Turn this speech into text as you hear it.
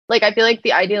Like, I feel like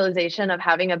the idealization of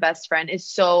having a best friend is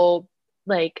so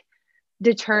like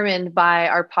determined by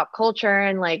our pop culture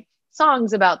and like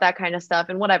songs about that kind of stuff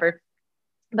and whatever.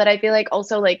 But I feel like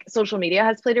also like social media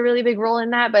has played a really big role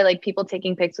in that by like people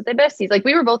taking pics with their besties. Like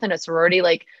we were both in a sorority.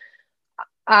 Like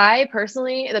I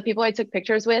personally, the people I took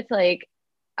pictures with, like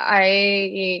do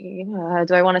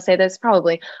I want to say this?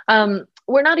 Probably.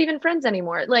 We're not even friends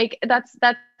anymore. Like that's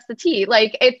the tea.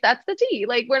 Like it's that's the tea.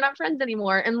 Like we're not friends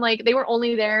anymore. And like they were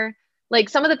only there. Like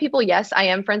some of the people, yes, I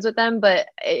am friends with them, but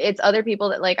it's other people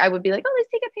that like I would be like, oh, let's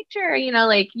take a picture. You know,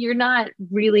 like you're not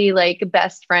really like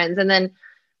best friends. And then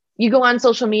you go on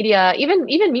social media, even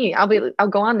me, I'll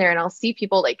go on there and I'll see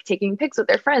people like taking pics with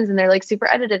their friends and they're like super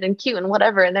edited and cute and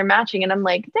whatever and they're matching and I'm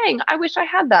like, dang, I wish I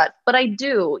had that, but I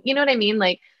do. You know what I mean?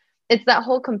 Like it's that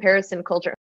whole comparison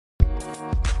culture.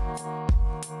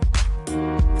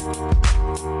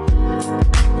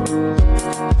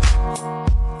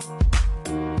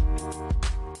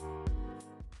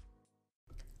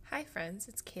 Hi friends,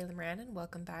 it's Kayla Moran and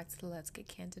welcome back to the Let's Get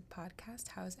Candid podcast.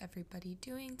 How is everybody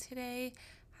doing today?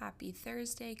 Happy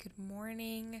Thursday, good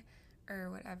morning,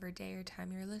 or whatever day or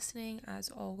time you're listening. As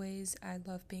always, I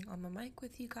love being on the mic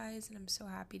with you guys and I'm so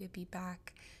happy to be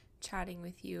back chatting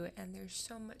with you, and there's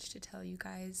so much to tell you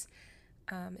guys.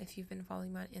 If you've been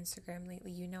following me on Instagram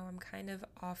lately, you know I'm kind of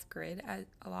off grid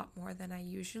a lot more than I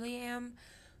usually am,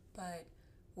 but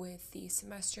with the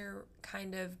semester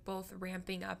kind of both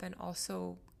ramping up and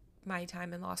also my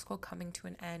time in law school coming to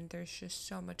an end, there's just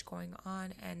so much going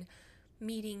on, and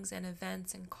meetings and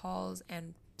events and calls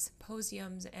and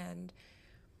symposiums and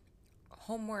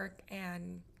homework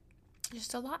and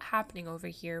just a lot happening over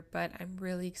here. But I'm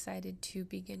really excited to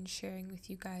begin sharing with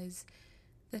you guys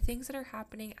the things that are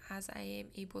happening as I am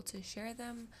able to share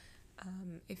them.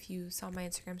 If you saw my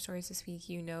Instagram stories this week,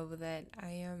 you know that I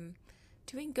am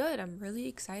doing good. I'm really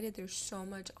excited. There's so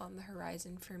much on the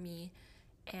horizon for me,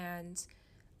 and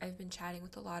I've been chatting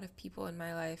with a lot of people in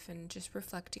my life and just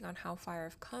reflecting on how far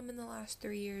I've come in the last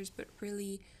 3 years, but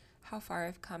really how far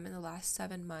I've come in the last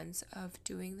 7 months of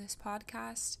doing this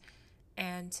podcast.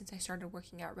 And since I started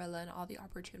working at Rilla and all the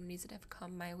opportunities that have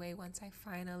come my way once I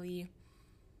finally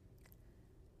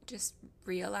just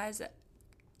realized that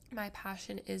my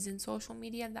passion is in social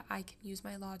media and that I can use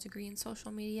my law degree in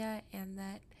social media, and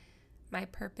that my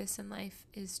purpose in life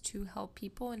is to help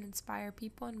people and inspire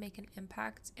people and make an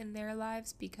impact in their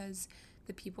lives, because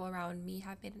the people around me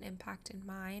have made an impact in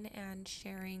mine, and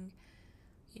sharing,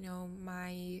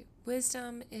 my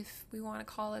wisdom, if we want to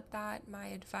call it that, my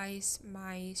advice,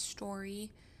 my story.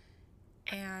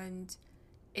 And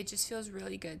it just feels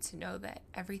really good to know that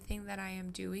everything that I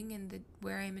am doing and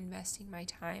where I'm investing my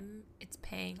time, it's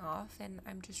paying off, and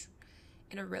I'm just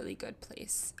in a really good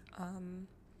place.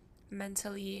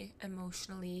 Mentally,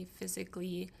 emotionally,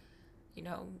 physically,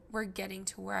 we're getting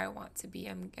to where I want to be.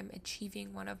 I'm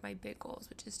achieving one of my big goals,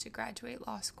 which is to graduate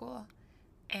law school.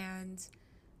 And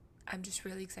I'm just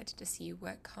really excited to see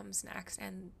what comes next,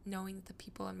 and knowing that the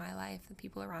people in my life, the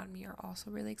people around me, are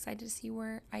also really excited to see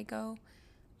where I go.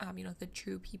 The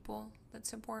true people that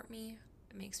support me.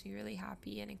 It makes me really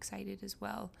happy and excited as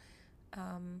well.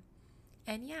 And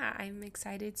yeah, I'm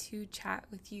excited to chat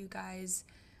with you guys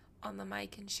on the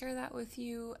mic and share that with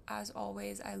you. As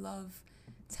always, I love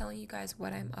telling you guys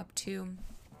what I'm up to,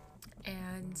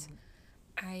 and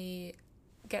I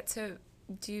get to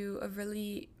do a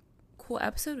really cool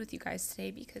episode with you guys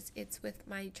today because it's with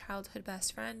my childhood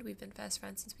best friend. We've been best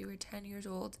friends since we were 10 years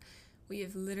old. We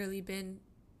have literally been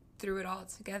through it all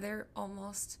together,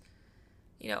 almost,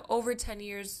 over 10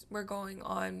 years. We're going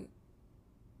on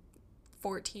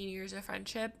 14 years of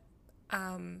friendship,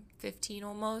 15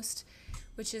 almost,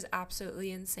 which is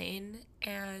absolutely insane.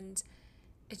 And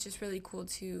it's just really cool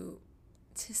to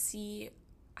see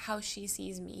how she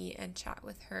sees me and chat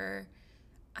with her,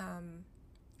 and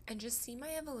just see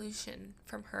my evolution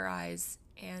from her eyes.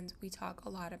 And we talk a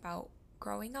lot about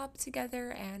growing up together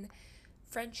and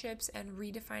friendships and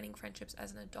redefining friendships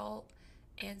as an adult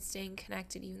and staying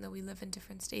connected even though we live in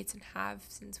different states and have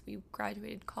since we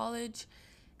graduated college.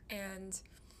 And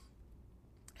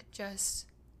just,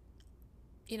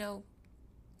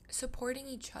 supporting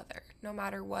each other no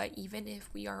matter what, even if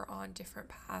we are on different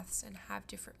paths and have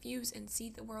different views and see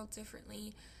the world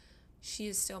differently. She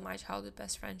is still my childhood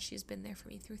best friend. She's been there for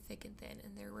me through thick and thin,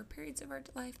 and there were periods of our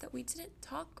life that we didn't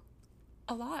talk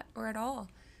a lot or at all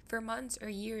for months or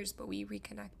years, but we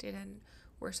reconnected, and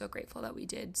we're so grateful that we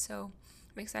did. So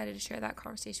I'm excited to share that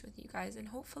conversation with you guys and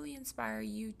hopefully inspire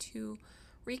you to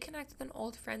reconnect with an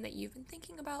old friend that you've been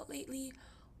thinking about lately,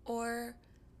 or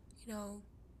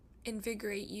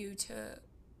invigorate you to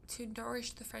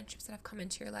nourish the friendships that have come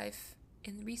into your life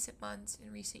in recent months,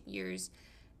 in recent years,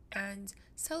 and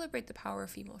celebrate the power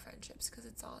of female friendships, because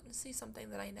it's honestly something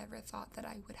that I never thought that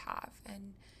I would have.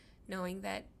 And knowing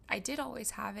that I did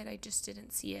always have it, I just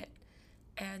didn't see it.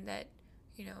 And that,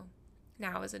 you know,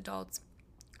 now as adults,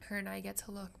 her and I get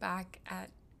to look back at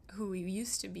who we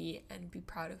used to be and be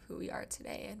proud of who we are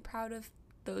today, and proud of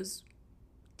those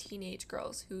teenage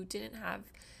girls who didn't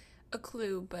have a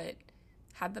clue but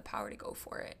had the power to go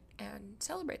for it, and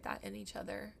celebrate that in each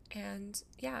other. And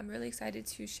yeah, I'm really excited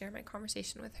to share my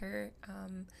conversation with her.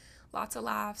 Lots of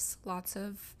laughs, lots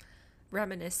of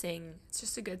reminiscing. It's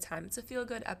just a good time. It's a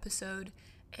feel-good episode,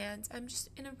 and I'm just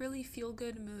in a really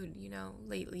feel-good mood. You know,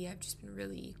 lately I've just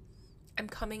been I'm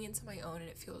coming into my own, and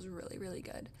it feels really, really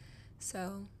good.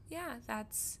 So yeah,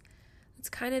 that's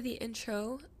kind of the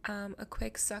intro. A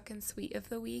quick suck and sweet of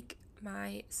the week.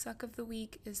 My suck of the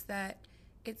week is that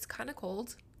it's kind of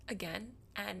cold again,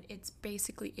 and it's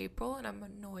basically April, and I'm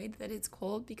annoyed that it's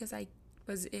cold because I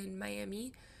was in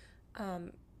Miami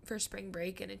for spring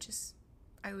break, and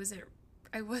I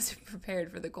wasn't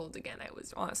prepared for the cold again. I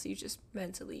was honestly just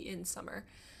mentally in summer.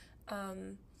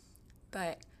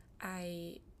 But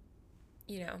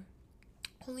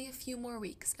only a few more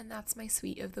weeks, and that's my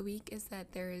sweet of the week, is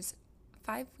that there is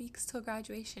 5 weeks till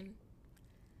graduation.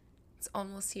 It's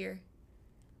almost here.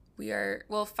 We are,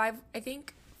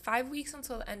 5 weeks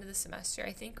until the end of the semester.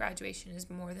 I think graduation is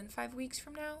more than 5 weeks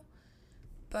from now,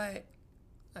 but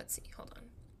let's see, hold on.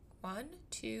 1,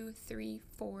 2, 3,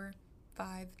 4,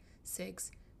 5,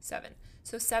 6, 7.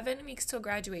 So 7 weeks till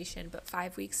graduation, but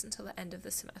 5 weeks until the end of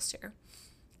the semester.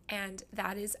 And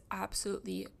that is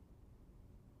absolutely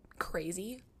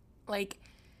crazy.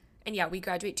 And yeah, we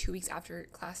graduate 2 weeks after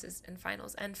classes and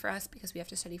finals end for us, because we have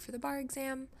to study for the bar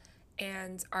exam,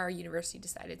 and our university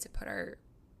decided to put our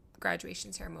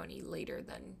graduation ceremony later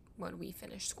than when we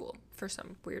finished school for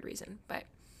some weird reason. But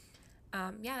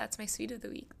yeah, that's my sweet of the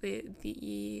week.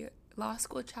 The law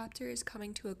school chapter is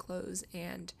coming to a close,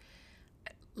 and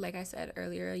like I said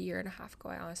earlier, a year and a half ago,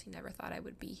 I honestly never thought I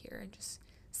would be here, and just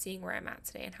seeing where I'm at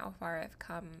today and how far I've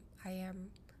come, I am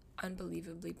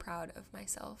unbelievably proud of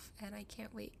myself, and I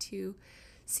can't wait to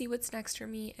see what's next for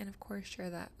me, and of course share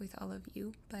that with all of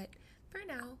you. But for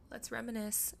now, let's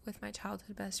reminisce with my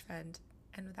childhood best friend,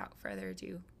 and without further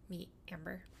ado, meet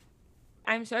Amber.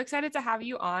 I'm so excited to have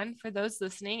you on. For those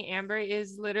listening, Amber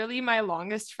is literally my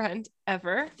longest friend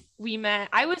ever. We met,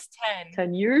 I was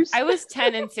 10 years. I was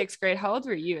 10 in 6th grade. How old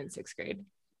were you in 6th grade?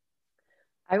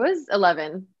 I was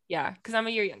 11. Yeah, because I'm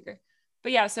a year younger.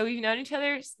 But yeah, so we've known each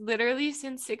other literally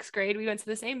since 6th grade. We went to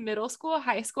the same middle school,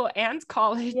 high school, and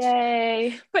college.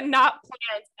 Yay. But not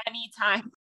planned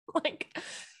anytime.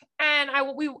 And I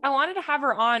wanted to have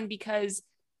her on because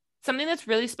something that's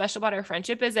really special about our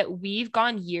friendship is that we've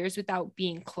gone years without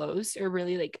being close or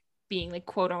really being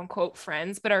quote unquote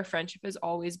friends, but our friendship has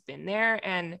always been there.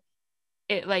 And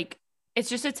it's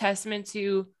just a testament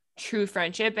to true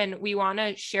friendship. And we want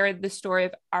to share the story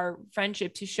of our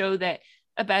friendship to show that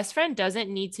a best friend doesn't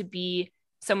need to be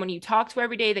someone you talk to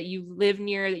every day, that you live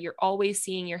near, that you're always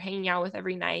seeing, you're hanging out with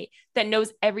every night, that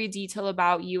knows every detail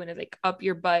about you and is up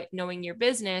your butt knowing your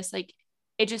business.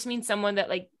 It just means someone that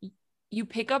you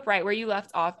pick up right where you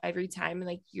left off every time,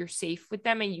 and you're safe with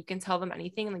them, and you can tell them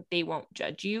anything, and they won't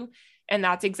judge you. And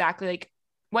that's exactly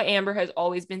what Amber has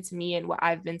always been to me and what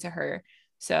I've been to her.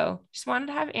 So just wanted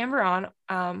to have Amber on.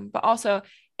 But also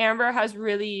Amber has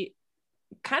really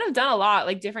kind of done a lot,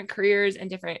 different careers and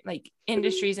different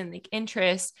industries and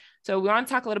interests. So we want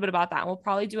to talk a little bit about that, and we'll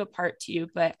probably do a part 2,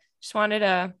 but just wanted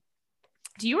to,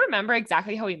 do you remember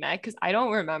exactly how we met? Because I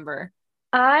don't remember.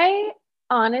 I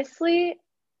honestly,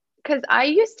 because I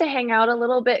used to hang out a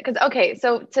little bit,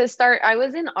 so to start, I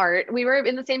was in art. We were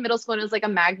in the same middle school, and it was a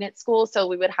magnet school, so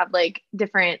we would have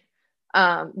different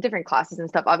classes and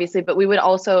stuff, obviously, but we would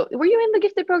also, were you in the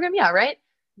gifted program? Yeah, right?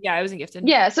 Yeah, I was in gifted.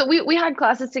 Yeah, so we had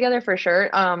classes together for sure.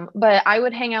 But I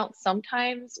would hang out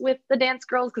sometimes with the dance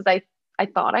girls because I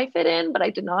thought I fit in, but I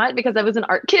did not, because I was an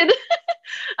art kid.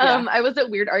 Yeah. I was a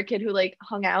weird art kid who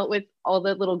hung out with all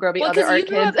the little grubby other art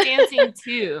kids. Well, because you grew up dancing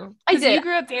too. I did. You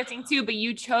grew up dancing too, but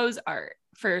you chose art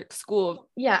for school.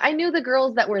 Yeah, I knew the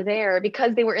girls that were there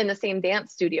because they were in the same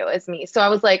dance studio as me. So I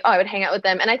was I would hang out with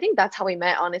them, and I think that's how we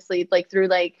met, honestly, through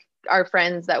our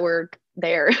friends that were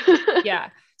there. Yeah.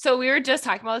 So we were just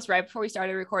talking about this right before we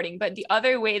started recording, but the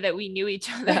other way that we knew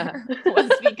each other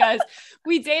was because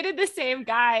we dated the same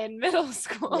guy in middle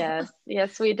school.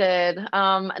 Yes, we did.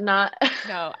 Not at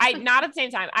the same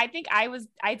time. I think I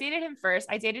dated him first.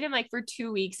 I dated him for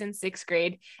 2 weeks in 6th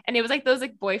grade. And it was those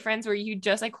boyfriends where you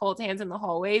just hold hands in the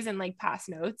hallways and pass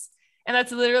notes. And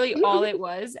that's literally all it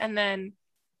was. And then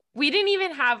we didn't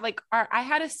even have like I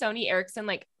had a Sony Ericsson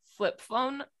like flip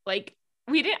phone. Like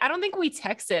I don't think we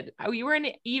texted. We weren't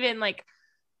even like,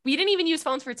 we didn't even use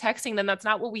phones for texting them. That's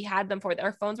not what we had them for.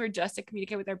 Our phones were just to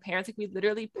communicate with our parents. Like we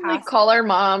literally Like passed. call our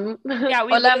mom. Yeah,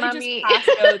 we Hola, literally just mami. passed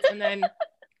notes. And then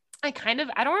I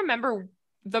don't remember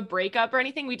the breakup or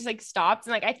anything. We just like stopped.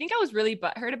 And like, I think I was really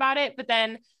butthurt about it. But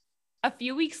then a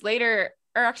few weeks later,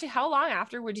 or actually how long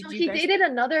afterward No, did you he guys? dated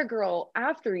another girl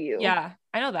after you. Yeah,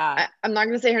 I know that. I'm not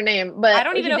gonna say her name, I but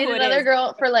don't even he know who dated it another is.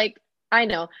 girl for like, I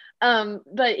know.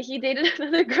 But he dated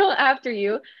another girl after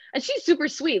you, and she's super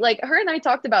sweet. Like her and I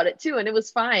talked about it too, and it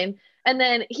was fine. And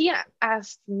then he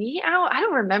asked me out. I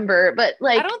don't remember, but I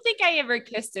like don't think I ever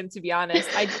kissed him, to be honest.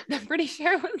 I'm pretty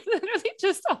sure it was literally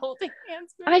just a holding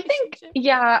hands I think, relationship.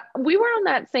 yeah, we were on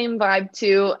that same vibe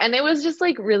too. And it was just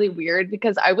like really weird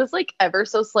because I was like ever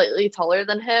so slightly taller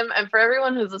than him. And for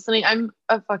everyone who's listening, I'm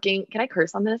a fucking, can I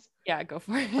curse on this? Yeah, go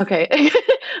for it. Okay.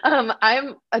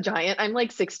 I'm a giant. I'm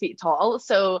like 6 feet tall.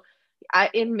 So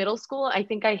in middle school, I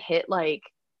think I hit like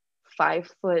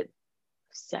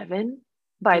 5'7"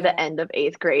 by the Yeah. end of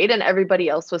eighth grade, and everybody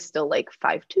else was still like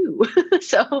 5'2".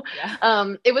 So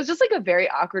Yeah. it was just like a very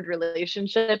awkward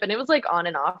relationship, and it was like on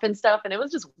and off and stuff, and it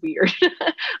was just weird.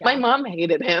 My Yeah. mom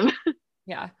hated him.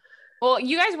 Yeah. Well,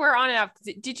 you guys were on and off.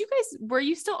 Were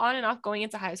you still on and off going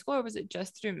into high school, or was it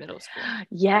just through middle school?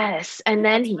 Yes, and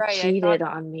then That's he right. I cheated thought,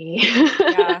 on me.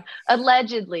 yeah.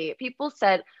 Allegedly. People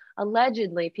said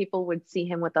allegedly people would see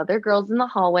him with other girls in the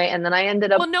hallway, and then I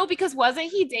ended up Well, no, because wasn't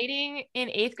he dating in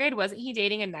eighth grade? Wasn't he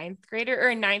dating a ninth grader, or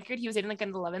in ninth grade? He was dating like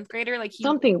an 11th grader. Like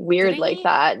something weird didn't like he?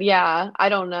 that. Yeah, I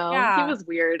don't know. He Yeah. was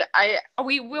weird. I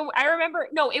I remember,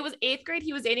 no, it was eighth grade.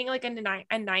 He was dating like a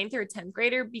ninth or 10th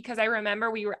grader, because I remember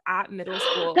we were at middle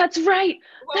school That's right.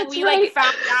 when That's we like right.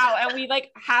 found out, and we like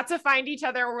had to find each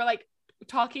other. And we're like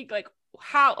talking like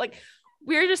how, like,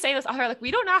 we were just saying this other, like,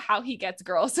 we don't know how he gets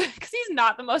girls because he's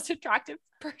not the most attractive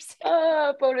person.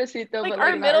 Pobrecito, Like but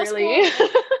our like not middle really. school,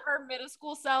 our middle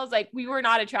school selves, like we were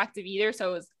not attractive either. So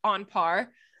it was on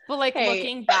par. But like Hey,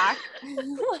 looking back,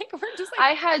 like we're just like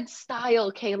I had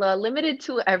style, Kayla, limited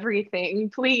to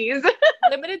everything, please.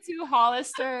 limited to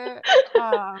Hollister, Oh,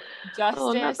 not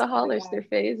Justice, the Hollister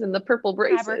phase and the purple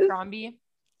braces. Abercrombie.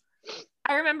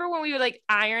 I remember when we would like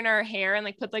iron our hair and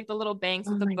like put like the little bangs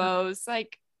Oh with the my God. bows.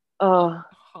 Like, Oh,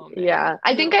 oh man. yeah.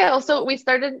 I think I also, we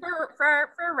started,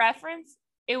 For reference,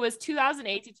 it was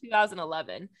 2008 to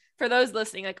 2011. For those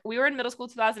listening, like we were in middle school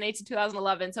 2008 to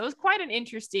 2011. So it was quite an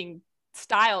interesting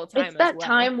style it's time as that well.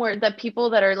 time where the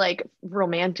people that are like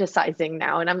romanticizing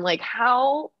now, and I'm like,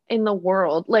 how in the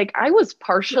world? Like, I was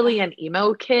partially Yeah. an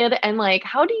emo kid, and like,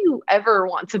 how do you ever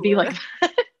want to be like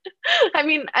that? I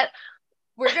mean,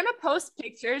 We're gonna post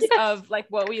pictures yes. of like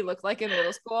what we look like in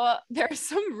middle school. There's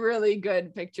some really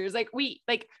good pictures. Like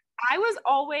I was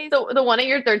always The one at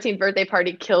your 13th birthday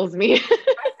party kills me.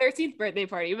 my 13th birthday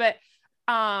party, but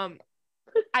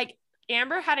I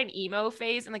Amber had an emo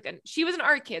phase, and like she was an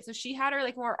art kid, so she had her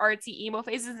like more artsy emo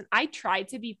phases, and I tried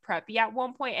to be preppy at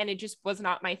one point, and it just was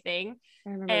not my thing. I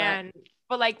remember that. And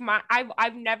but like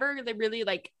I've never really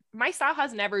like, my style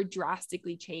has never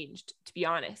drastically changed, to be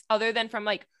honest, other than from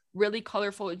like really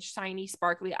colorful and shiny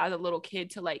sparkly as a little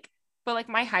kid to like, but like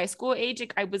my high school age,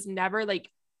 like I was never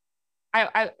like,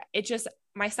 I it just,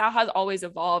 my style has always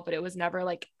evolved, but it was never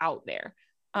like out there.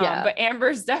 Yeah. But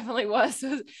Amber's definitely was.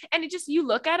 And it just, you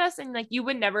look at us and like you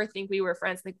would never think we were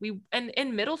friends. Like and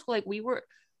in middle school, like we were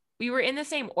in the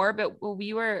same orbit.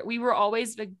 We were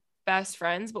always like best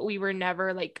friends, but we were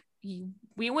never like,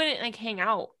 we wouldn't like hang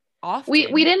out often.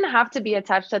 We didn't have to be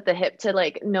attached at the hip to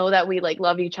like know that we like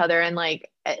love each other and like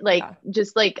Yeah.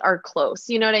 just like are close.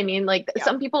 You know what I mean? Like Yeah.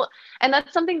 some people, and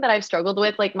that's something that I've struggled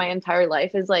with like my entire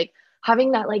life, is like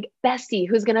having that like bestie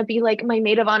who's gonna be like my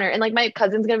maid of honor, and like my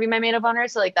cousin's gonna be my maid of honor.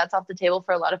 So like that's off the table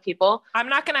for a lot of people. I'm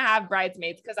not gonna have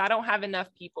bridesmaids because I don't have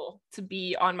enough people to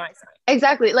be on my side.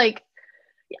 Exactly. Like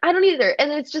I don't either.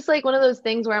 And it's just like one of those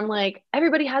things where I'm like,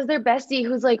 everybody has their bestie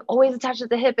who's like always attached at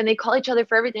the hip and they call each other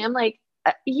for everything. I'm like,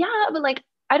 yeah, but like,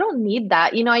 I don't need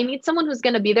that. You know, I need someone who's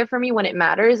going to be there for me when it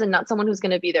matters and not someone who's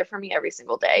going to be there for me every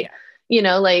single day. Yeah. You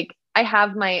know, like I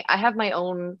have my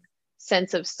own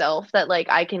sense of self that like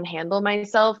I can handle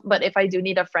myself. But if I do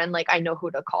need a friend, like I know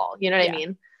who to call. You know what I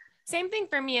mean? Same thing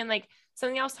for me. And like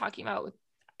something I was talking about with,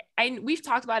 we've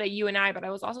talked about it, you and I, but I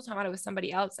was also talking about it with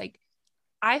somebody else. Like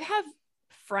I have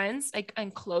friends, like,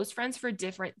 and close friends for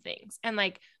different things. And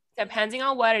like, depending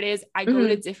on what it is, I go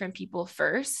to different people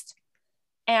first.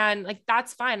 And like,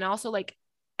 that's fine. And also like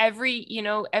every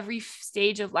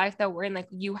stage of life that we're in, like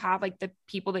you have like the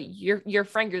people that your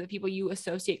friend, you're the people you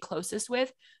associate closest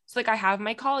with. So like I have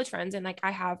my college friends and like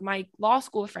I have my law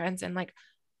school friends, and like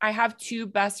I have two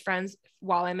best friends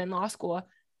while I'm in law school.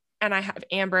 And I have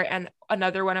Amber and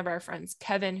another one of our friends,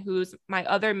 Kevin, who's my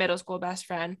other middle school best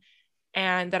friend,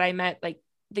 and that I met like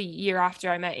the year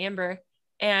after I met Amber.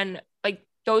 And like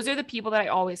those are the people that I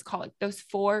always call, like those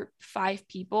 4, 5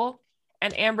 people.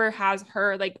 And Amber has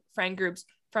her like friend groups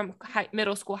from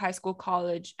middle school, high school,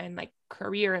 college, and like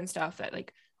career and stuff that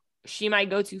like she might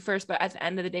go to first. But at the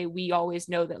end of the day, we always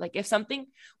know that like if something,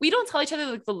 we don't tell each other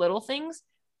like the little things,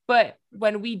 but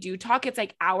when we do talk, it's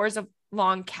like hours of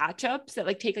long catch ups that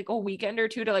like take like a weekend or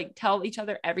two to like tell each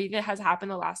other everything that has happened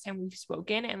the last time we've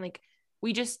spoken. And like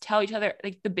we just tell each other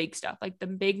like the big stuff, like the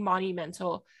big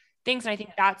monumental things. And I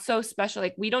think that's so special.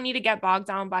 Like we don't need to get bogged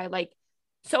down by like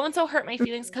so and so hurt my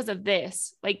feelings because of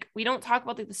this. Like we don't talk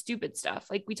about like the stupid stuff.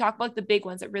 Like we talk about like, the big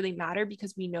ones that really matter,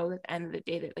 because we know that at the end of the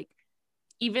day that like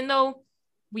even though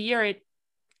we've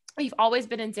always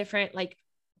been in different like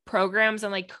programs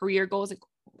and like career goals, like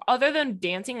other than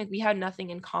dancing, like we had nothing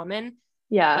in common,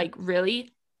 Yeah. like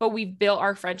really, but we've built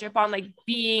our friendship on like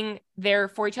being there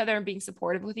for each other and being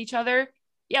supportive with each other.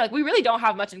 Yeah, like we really don't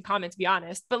have much in common, to be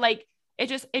honest, but like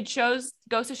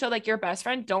goes to show like your best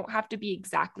friend don't have to be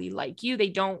exactly like you. They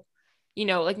don't,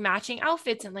 like matching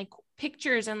outfits and like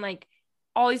pictures and like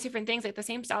all these different things, like the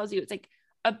same style as you. It's like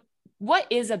what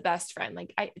is a best friend?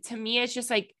 Like to me, it's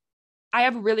just like I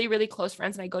have really, really close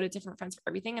friends and I go to different friends for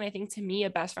everything. And I think to me, a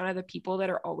best friend are the people that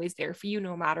are always there for you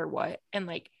no matter what. And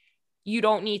like, you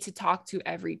don't need to talk to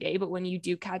every day, but when you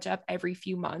do catch up every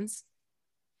few months,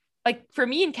 like for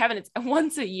me and Kevin, it's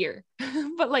once a year,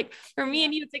 but like for me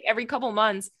and you, it's like every couple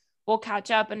months we'll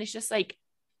catch up. And it's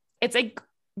like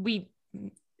we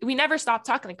never stop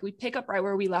talking. Like we pick up right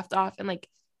where we left off. And like,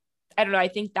 I don't know, I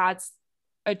think that's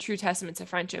a true testament to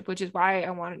friendship, which is why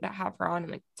I wanted to have her on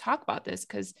and like talk about this.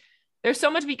 Cause there's so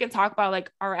much we can talk about,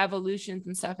 like our evolutions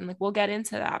and stuff. And like, we'll get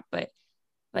into that, but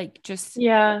like, just,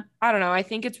 Yeah. I don't know. I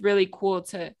think it's really cool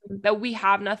that we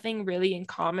have nothing really in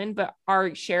common, but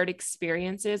our shared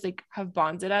experiences like have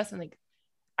bonded us. And like,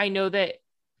 I know that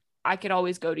I could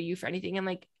always go to you for anything. And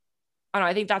like, I don't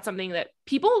know, I think that's something that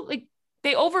people like,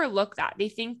 they overlook that. They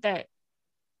think that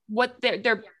what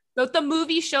the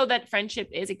movie show that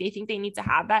friendship is, like they think they need to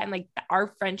have that. And like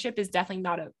our friendship is definitely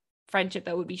not a friendship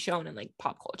that would be shown in like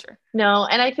pop culture. No,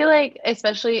 and I feel like,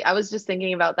 especially, I was just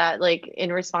thinking about that, like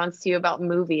in response to you about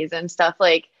movies and stuff,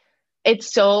 like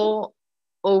it's so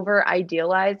over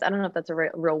idealized. I don't know if that's a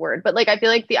real word, but like I feel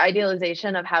like the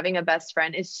idealization of having a best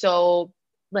friend is so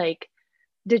like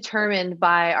determined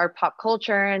by our pop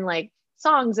culture and like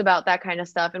songs about that kind of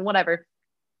stuff and whatever.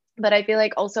 But I feel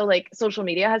like also like social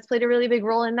media has played a really big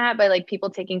role in that by like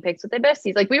people taking pics with their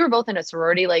besties. Like we were both in a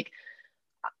sorority. Like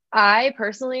I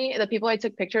personally, the people I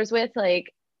took pictures with,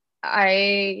 like do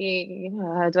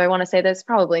I want to say this?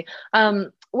 Probably.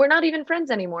 We're not even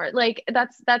friends anymore. Like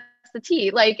that's the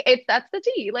tea. Like that's the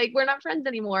tea. Like we're not friends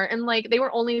anymore. And like they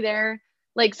were only there.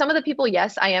 Like some of the people,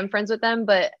 yes, I am friends with them,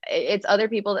 but it's other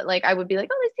people that like I would be like,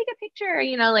 oh, let's take a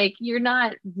picture. Like you're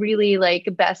not really like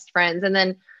best friends. And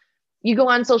then you go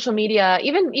on social media,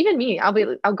 even me,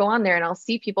 I'll go on there and I'll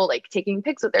see people like taking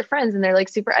pics with their friends and they're like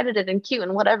super edited and cute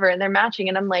and whatever and they're matching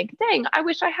and I'm like, dang, I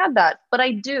wish I had that, but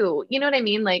I do. You know what I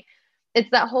mean? Like it's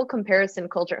that whole comparison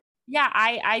culture. Yeah,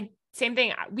 I same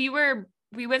thing. We went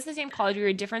to the same college, we were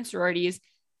in different sororities,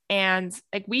 and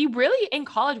like we really in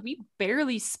college we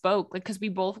barely spoke, like because we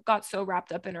both got so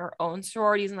wrapped up in our own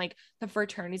sororities and like the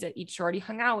fraternities that each sorority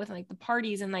hung out with and like the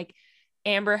parties. And like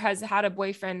Amber has had a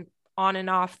boyfriend on and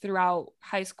off throughout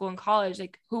high school and college,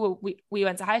 like who we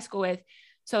went to high school with.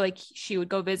 So like she would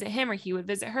go visit him or he would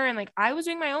visit her. And like I was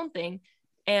doing my own thing.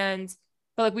 But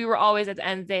like we were always at the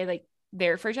end of the day, like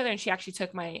there for each other. And she actually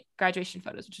took my graduation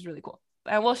photos, which is really cool.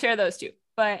 And we'll share those too.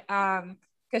 But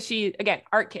because she, again,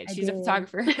 art kid, she's a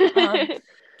photographer.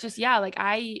 Just yeah, like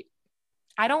I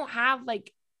don't have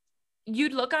like,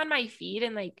 you'd look on my feed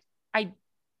and like I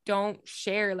don't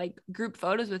share like group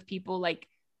photos with people. Like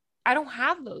I don't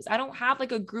have those. I don't have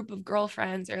like a group of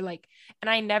girlfriends or like, and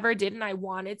I never did. And I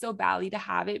wanted so badly to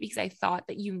have it because I thought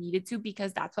that you needed to,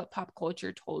 because that's what pop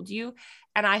culture told you.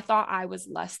 And I thought I was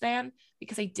less than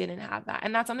because I didn't have that.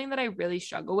 And that's something that I really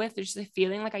struggle with. There's just a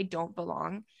feeling like I don't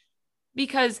belong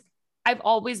because I've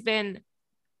always been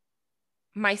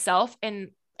myself and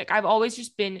like I've always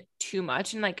just been too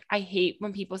much. And like I hate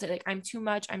when people say like I'm too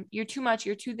much, you're too much,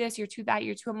 you're too this, you're too that,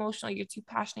 you're too emotional, you're too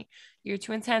passionate, you're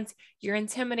too intense, you're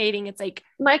intimidating. It's like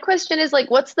my question is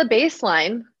like, what's the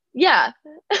baseline? Yeah.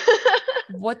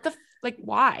 what the like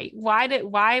why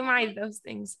am I those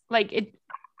things? Like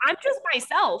I'm just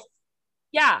myself.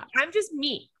 Yeah, I'm just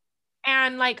me.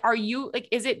 And like, are you like,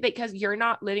 is it because you're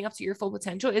not living up to your full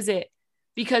potential? Is it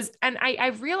because, and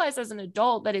I've realized as an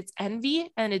adult that it's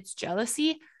envy and it's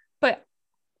jealousy, but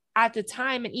at the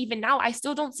time, and even now, I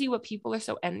still don't see what people are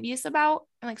so envious about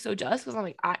and like so jealous, because I'm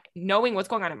like, knowing what's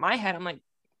going on in my head, I'm like,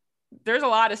 there's a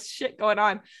lot of shit going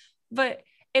on. But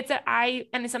it's that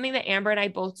and it's something that Amber and I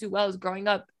both do well, is growing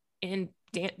up in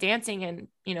dancing and,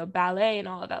 you know, ballet and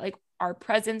all of that, like our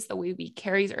presence, the way we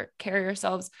carry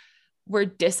ourselves, we're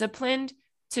disciplined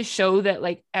to show that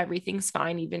like everything's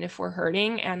fine, even if we're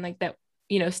hurting, and like that,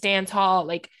 you know, stand tall,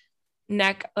 like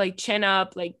neck, like chin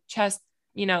up, like chest,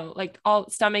 you know, like all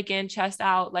stomach in, chest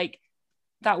out, like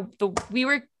that. We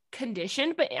were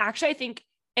conditioned, but actually I think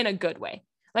in a good way.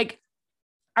 Like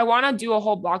I want to do a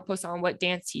whole blog post on what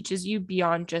dance teaches you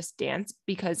beyond just dance,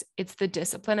 because it's the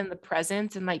discipline and the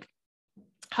presence and like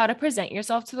how to present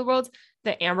yourself to the world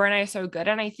that Amber and I are so good at.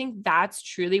 And I think that's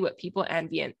truly what people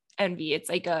envy. It's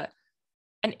like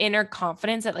an inner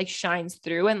confidence that like shines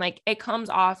through, and like it comes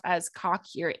off as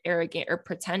cocky or arrogant or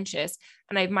pretentious.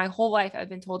 And my whole life I've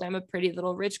been told I'm a pretty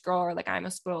little rich girl, or like I'm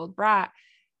a spoiled brat.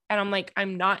 And I'm like,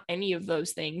 I'm not any of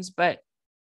those things, but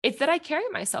it's that I carry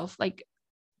myself like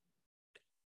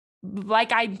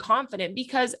I'm confident,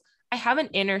 because I have an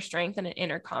inner strength and an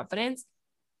inner confidence,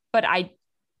 but I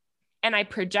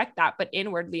project that, but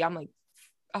inwardly I'm like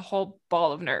a whole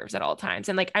ball of nerves at all times.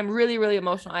 And like, I'm really, really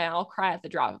emotional. I'll cry at the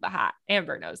drop of a hat.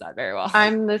 Amber knows that very well.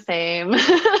 I'm the same.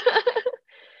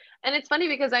 And it's funny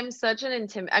because I'm such an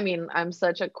I'm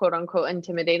such a quote unquote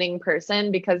intimidating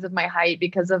person because of my height,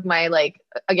 because of my like,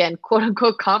 again, quote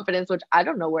unquote confidence, which I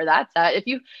don't know where that's at.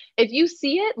 If you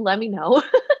see it, let me know.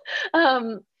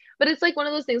 um, but it's like one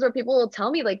of those things where people will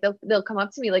tell me, like they'll come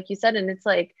up to me, like you said, and it's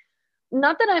like,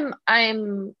 not that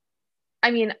I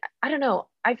mean, I don't know.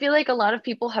 I feel like a lot of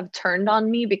people have turned on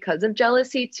me because of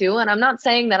jealousy too. And I'm not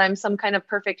saying that I'm some kind of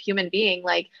perfect human being.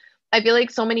 Like, I feel like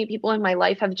so many people in my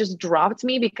life have just dropped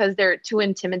me because they're too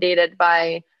intimidated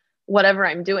by whatever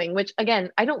I'm doing, which again,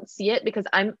 I don't see it because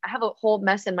I have a whole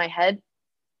mess in my head.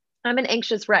 I'm an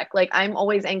anxious wreck. Like, I'm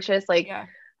always anxious. Like, Yeah.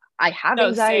 I have No,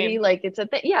 anxiety. same. Like, it's a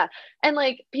thing. Yeah. And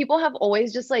like, people have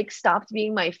always just like stopped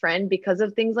being my friend because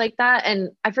of things like that.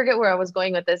 And I forget where I was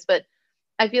going with this, but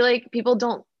I feel like people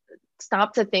don't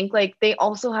stop to think like they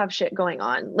also have shit going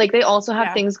on. Like they also have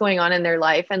Yeah. things going on in their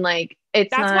life. And like it's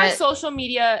That's why not. social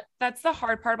media, that's the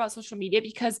hard part about social media,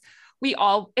 because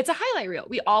it's a highlight reel.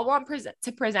 We all want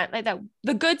to present like that,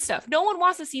 the good stuff. No one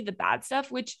wants to see the bad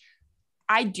stuff, which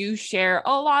I share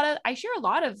a lot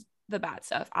of the bad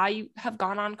stuff. I have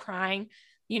gone on crying,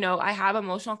 you know, I have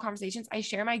emotional conversations. I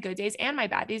share my good days and my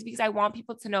bad days because I want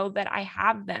people to know that I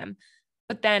have them.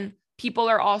 But then people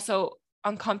are also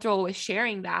uncomfortable with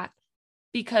sharing that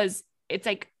because it's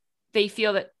like they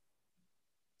feel that,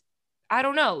 I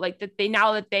don't know, like that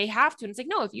now that they have to. And it's like,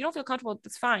 no, if you don't feel comfortable,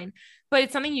 that's fine. But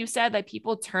it's something you said, like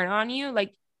people turn on you.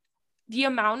 Like the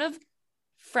amount of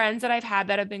friends that I've had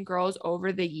that have been girls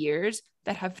over the years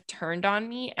that have turned on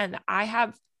me. And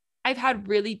I've had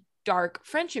really dark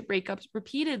friendship breakups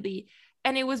repeatedly.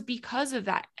 And it was because of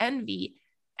that envy.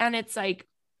 And it's like,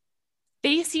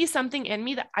 they see something in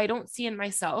me that I don't see in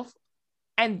myself.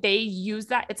 And they use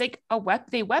that. It's like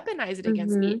they weaponize it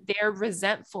against Mm-hmm. me. They're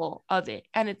resentful of it.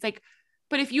 And it's like,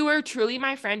 but if you were truly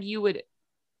my friend, you would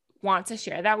want to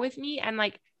share that with me. And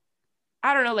like,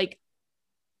 I don't know, like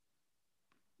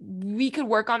we could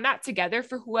work on that together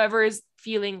for whoever is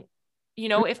feeling, you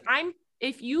know,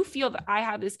 if you feel that I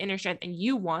have this inner strength and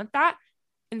you want that,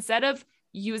 instead of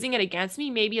using it against me,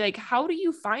 maybe like, how do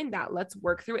you find that? Let's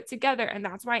work through it together. And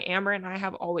that's why Amber and I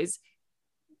have always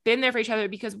been there for each other,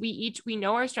 because we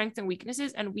know our strengths and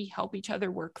weaknesses and we help each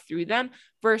other work through them,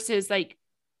 versus like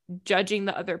judging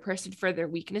the other person for their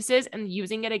weaknesses and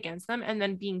using it against them and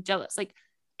then being jealous. Like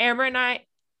Amber and I,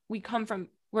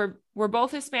 we're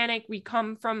both Hispanic. We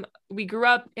grew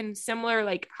up in similar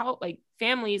like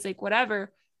families, like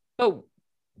whatever, but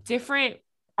different.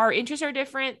 Our interests are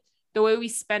different. The way we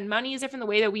spend money is different. The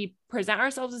way that we present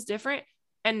ourselves is different.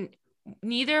 And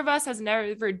neither of us has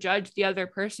never judged the other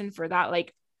person for that.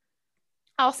 Like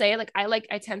I'll say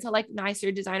I tend to like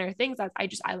nicer designer things.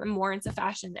 I'm more into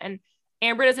fashion, and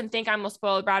Amber doesn't think I'm a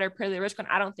spoiled brat or pretty rich one.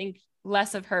 I don't think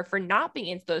less of her for not being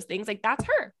into those things. Like that's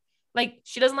her. Like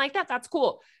she doesn't like that. That's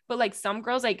cool. But like some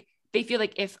girls, like they feel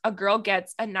like if a girl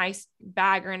gets a nice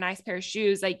bag or a nice pair of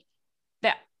shoes, like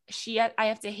that I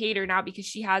have to hate her now because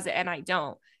she has it and I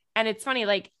don't. And it's funny.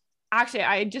 Like actually,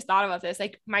 I just thought about this.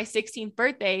 Like my 16th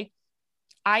birthday,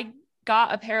 I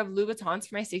got a pair of Louboutins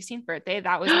for my 16th birthday.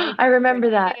 That was my I remember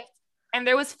that. gift. And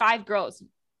there was 5 girls.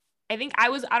 I don't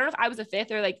know if I was a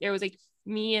 5th or like there was like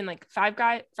me and like 5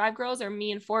 girls, or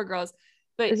me and 4 girls.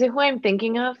 But Is it who I'm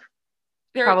thinking of?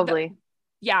 there, Probably.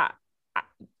 yeah,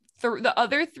 the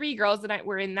other 3 girls that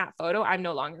were in that photo, I'm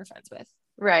no longer friends with.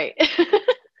 Right.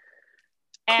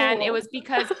 And Cool. it was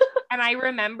because, and I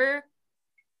remember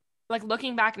like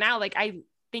looking back now, like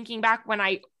thinking back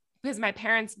because my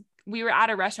parents, we were at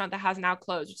a restaurant that has now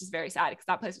closed, which is very sad because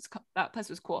that place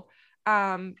was cool.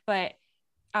 But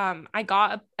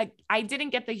I didn't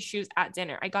get the shoes at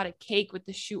dinner. I got a cake with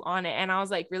the shoe on it. And I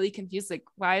was like really confused. Like,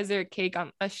 why is there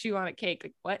a shoe on a cake?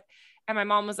 Like what? And my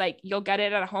mom was like, you'll get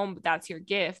it at home, but that's your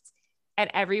gift. And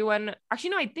everyone,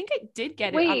 actually, no, I think I did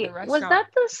get it at the Wait, was restaurant. that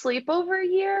the sleepover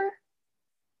year?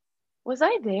 Was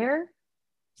I there?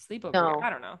 Sleepover year. No. I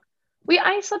don't know.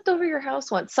 I slept over your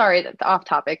house once. Sorry, that's off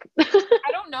topic.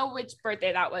 I don't know which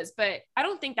birthday that was, but I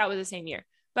don't think that was the same year.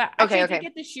 But actually, I did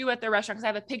get the shoe at the restaurant because I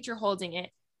have a picture holding it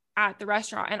at the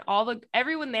restaurant, and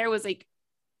everyone there was like,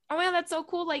 "Oh man, that's so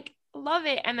cool! Like, love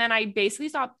it." And then I basically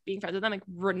stopped being friends with them,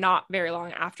 like, not very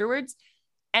long afterwards.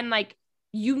 And like,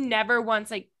 you never once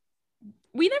like,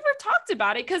 we never talked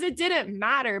about it because it didn't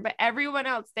matter. But everyone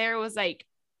else there was like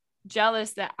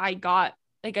jealous that I got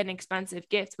like an expensive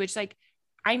gift, which like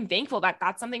I'm thankful that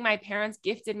that's something my parents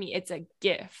gifted me. It's a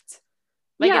gift.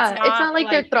 Like, Yeah, it's not like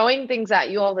they're throwing things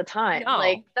at you all the time. No,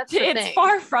 like that's the it's thing.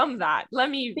 far from that. Let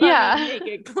me make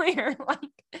it clear. Like,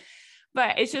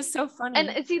 but it's just so funny.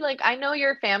 And see, like, I know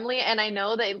your family and I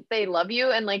know they love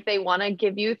you and like they want to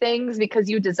give you things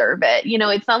because you deserve it. You know,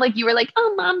 it's not like you were like,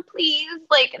 oh mom, please.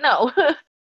 Like, no.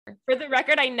 For the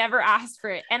record, I never asked for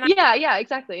it. And yeah,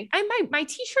 exactly. And my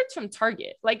t-shirt's from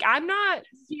Target. Like, I'm not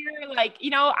here, like,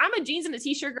 you know, I'm a jeans and a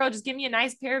t-shirt girl. Just give me a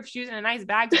nice pair of shoes and a nice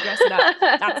bag to dress it up.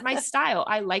 That's my style.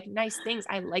 I like nice things.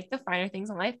 I like the finer things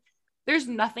in life. There's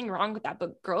nothing wrong with that.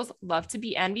 But girls love to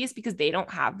be envious because they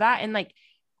don't have that. And like,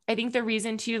 I think the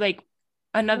reason too, like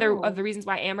another of the reasons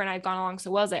why Amber and I have gone along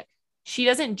so well is that she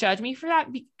doesn't judge me for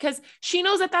that because she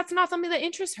knows that that's not something that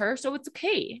interests her. So it's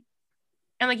okay.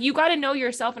 And like, you got to know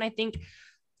yourself. And I think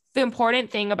the important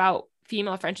thing about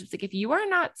female friendships, like if you are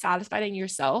not satisfied in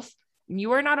yourself, and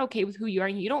you are not okay with who you are,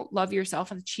 and you don't love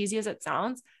yourself, as cheesy as it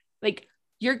sounds, like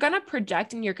you're going to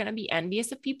project and you're going to be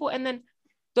envious of people. And then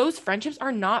those friendships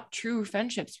are not true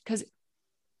friendships because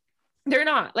they're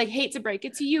not. Like, hate to break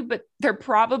it to you, but they're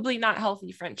probably not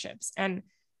healthy friendships. And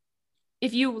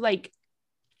if you like,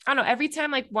 I don't know, every time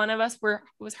like one of us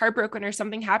was heartbroken or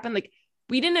something happened, like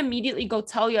we didn't immediately go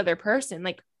tell the other person,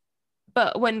 like,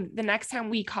 but when the next time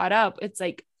we caught up, it's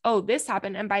like, oh, this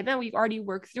happened. And by then we've already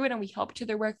worked through it and we help each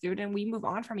other work through it and we move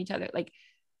on from each other. Like,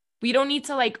 we don't need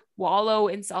to like wallow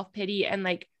in self-pity. And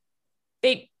like,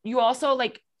 you also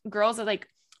like girls are like,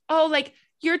 oh, like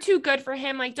you're too good for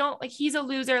him. Like, don't, like, he's a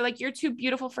loser. Like, you're too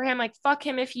beautiful for him. Like, fuck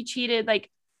him if he cheated.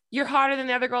 Like, you're hotter than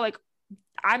the other girl. Like,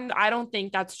 I don't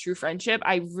think that's true friendship.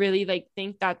 I really like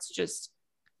think that's just,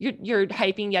 you're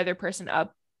hyping the other person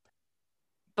up,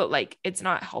 but like it's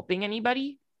not helping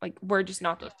anybody. Like, we're just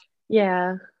not those.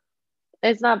 Yeah,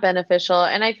 it's not beneficial.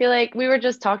 And I feel like we were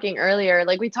just talking earlier,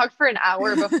 like we talked for an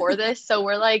hour before this, so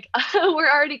we're like we're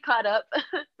already caught up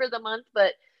for the month.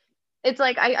 But it's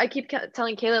like I keep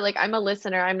telling Kayla, like, I'm a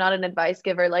listener, I'm not an advice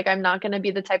giver. Like, I'm not going to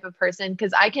be the type of person,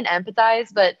 because I can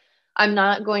empathize, but I'm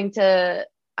not going to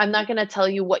tell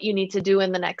you what you need to do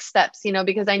in the next steps, you know,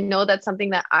 because I know that's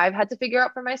something that I've had to figure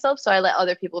out for myself. So I let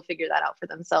other people figure that out for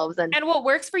themselves. And what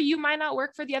works for you might not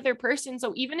work for the other person.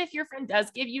 So even if your friend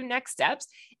does give you next steps,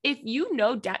 if you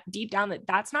know deep down that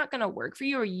that's not going to work for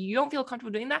you, or you don't feel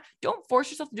comfortable doing that, don't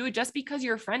force yourself to do it just because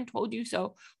your friend told you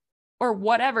so, or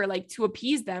whatever, like to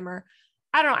appease them. Or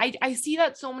I don't know. I see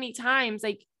that so many times,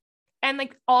 like, and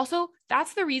like, also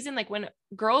that's the reason, like when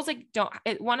girls like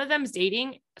one of them's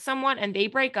dating someone and they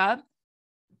break up,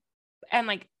 and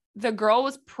like the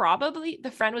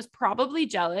friend was probably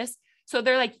jealous. So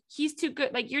they're like, he's too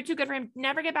good. Like, you're too good for him.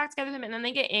 Never get back together with him. And then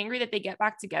they get angry that they get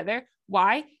back together.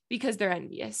 Why? Because they're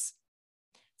envious.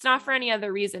 It's not for any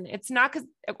other reason. It's not because,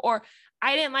 or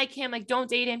I didn't like him. Like, don't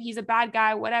date him. He's a bad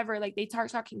guy, whatever. Like, they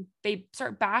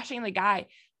start bashing the guy.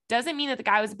 Doesn't mean that the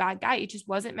guy was a bad guy. It just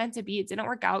wasn't meant to be. It didn't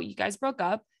work out. You guys broke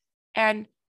up. But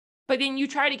then you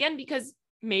tried again because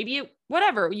maybe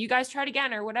whatever, you guys tried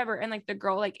again or whatever. And like the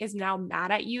girl like is now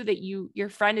mad at you that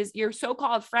your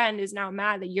so-called friend is now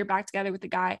mad that you're back together with the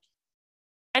guy.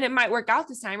 And it might work out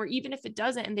this time, or even if it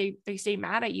doesn't, and they stay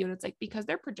mad at you. And it's like, because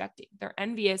they're projecting, they're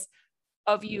envious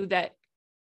of you that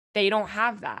they don't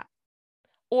have that.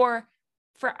 Or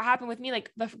for happened with me,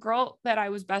 like the girl that I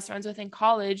was best friends with in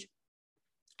college,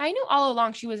 I knew all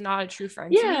along she was not a true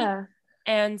friend to me.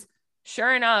 And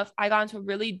sure enough, I got into a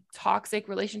really toxic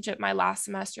relationship my last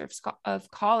semester of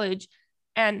college.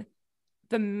 And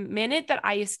the minute that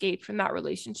I escaped from that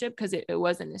relationship, because it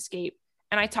was an escape,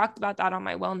 and I talked about that on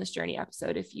my wellness journey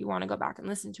episode, if you want to go back and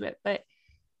listen to it. But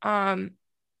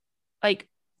like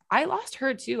I lost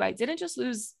her too. I didn't just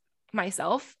lose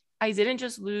myself. I didn't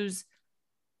just lose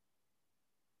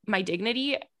my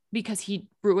dignity because he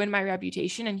ruined my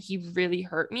reputation and he really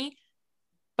hurt me,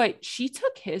 but she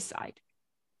took his side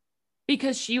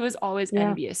because she was always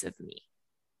envious of me.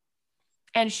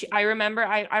 And I remember,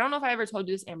 I don't know if I ever told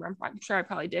you this, Amber. I'm sure I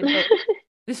probably did, but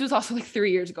this was also like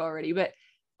 3 years ago already, but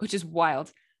which is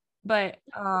wild. But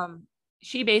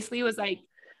she basically was like,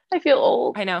 I feel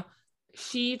old. I know.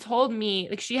 She told me,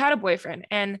 like, she had a boyfriend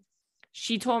and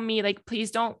she told me, like,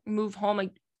 please don't move home.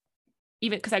 Like,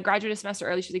 even because I graduated a semester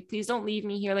early, she's like, please don't leave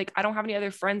me here. Like, I don't have any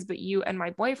other friends but you and my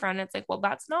boyfriend. And it's like, well,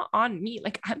 that's not on me.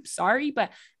 Like, I'm sorry,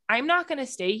 but I'm not going to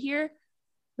stay here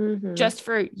just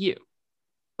for you.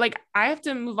 Like, I have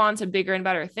to move on to bigger and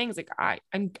better things. Like, I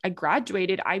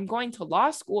graduated, I'm going to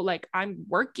law school. Like, I'm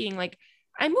working, like,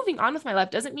 I'm moving on with my life.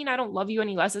 Doesn't mean I don't love you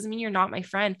any less. Doesn't mean you're not my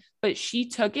friend, but she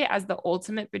took it as the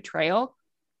ultimate betrayal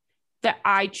that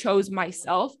I chose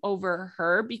myself over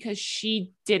her because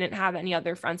she didn't have any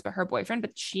other friends but her boyfriend,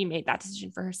 but she made that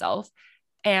decision for herself.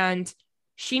 And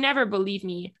she never believed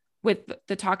me with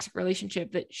the toxic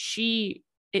relationship that she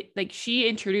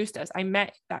introduced us. I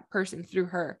met that person through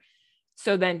her.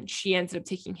 So then she ended up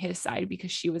taking his side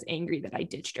because she was angry that I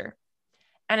ditched her.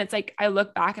 And it's like, I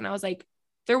look back and I was like,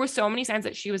 there was so many signs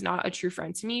that she was not a true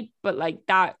friend to me, but like,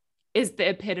 that is the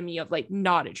epitome of like,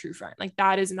 not a true friend. Like,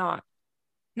 that is not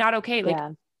okay.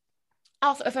 Like,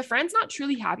 also, if a friend's not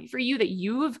truly happy for you, that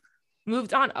you've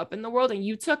moved on up in the world and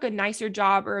you took a nicer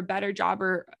job or a better job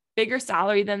or bigger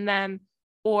salary than them,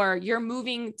 or you're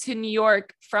moving to New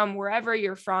York from wherever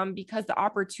you're from because the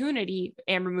opportunity,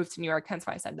 Amber moved to New York, hence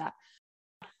why I said that.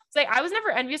 It's like, I was never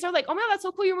envious. I was like, oh my God, that's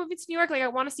so cool. You're moving to New York. Like, I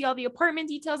want to see all the apartment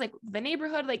details, like the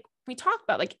neighborhood. Like, we talked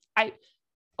about, like,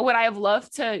 would I have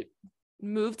loved to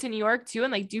move to New York too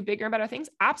and like do bigger and better things?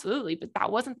 Absolutely. But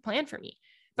that wasn't the plan for me.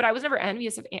 But I was never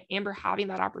envious of Amber having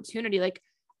that opportunity. Like,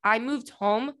 I moved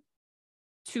home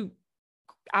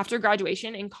after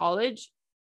graduation in college,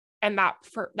 and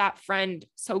that friend,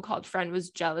 so-called friend, was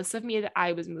jealous of me that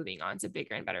I was moving on to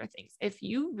bigger and better things. If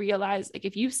you realize, like,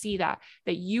 if you see that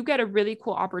you get a really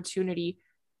cool opportunity,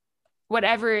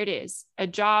 whatever it is, a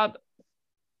job,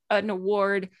 an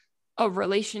award, a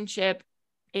relationship,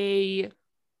 a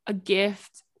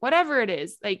gift, whatever it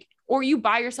is, like, or you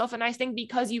buy yourself a nice thing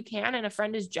because you can and a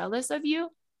friend is jealous of you,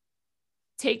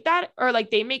 take that. Or like,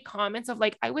 they make comments of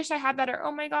like, I wish I had that, or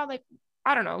oh my God, like,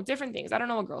 I don't know, different things. I don't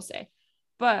know what girls say,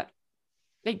 but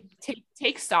like,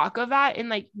 take stock of that and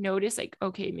like notice like,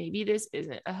 okay, maybe this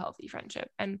isn't a healthy friendship.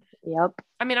 And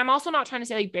I mean, I'm also not trying to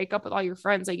say like break up with all your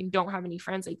friends, like, and don't have any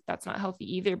friends, like that's not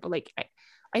healthy either. But like,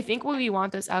 I think what we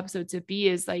want this episode to be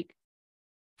is like,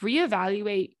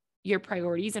 reevaluate your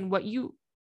priorities and what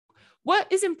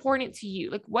is important to you,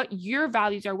 like what your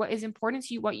values are, what is important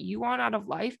to you, what you want out of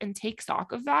life, and take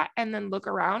stock of that. And then look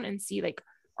around and see like,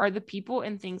 are the people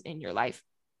and things in your life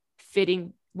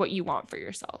fitting what you want for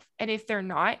yourself? And if they're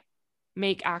not,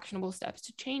 make actionable steps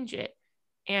to change it.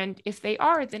 And if they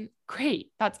are, then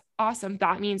great, that's awesome.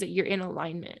 That means that you're in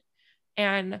alignment.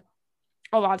 And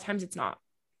a lot of times it's not.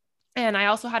 And I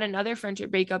also had another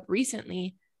friendship breakup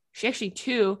recently. She actually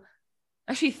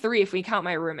 3 if we count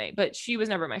my roommate, but she was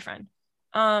never my friend.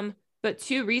 But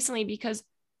 2 recently, because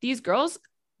these girls,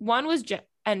 one was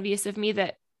envious of me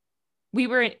that we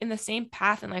were in the same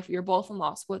path in life. We were both in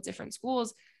law school at different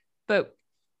schools, but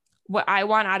what I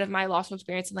want out of my law school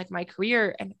experience and like my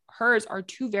career and hers are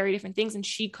 2 very different things. And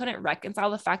she couldn't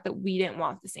reconcile the fact that we didn't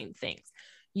want the same things.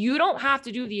 You don't have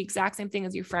to do the exact same thing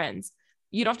as your friends.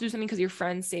 You don't have to do something because your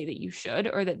friends say that you should,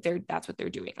 or that that's what they're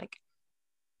doing. Like,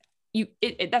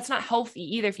 that's not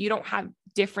healthy either. If you don't have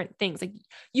different things, like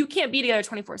you can't be together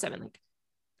 24/7. Like,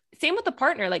 same with the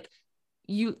partner. Like,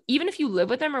 you, even if you live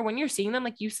with them or when you're seeing them,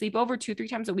 like you sleep over 2-3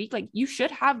 times a week, like you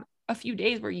should have a few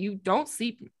days where you don't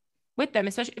sleep with them,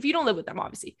 especially if you don't live with them,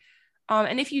 obviously.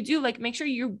 And if you do, like, make sure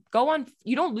you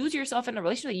don't lose yourself in a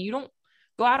relationship. You don't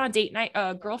go out on date night,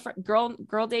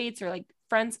 girl dates, or like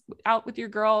friends out with your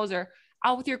girls, or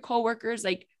out with your coworkers,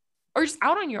 like, or just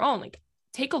out on your own. Like,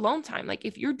 take alone time. Like,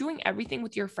 if you're doing everything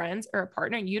with your friends or a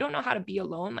partner and you don't know how to be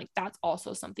alone, like that's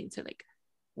also something to like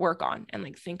work on and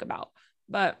like think about.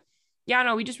 But yeah,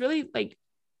 no, we just really like,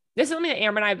 this is something that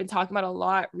Amber and I have been talking about a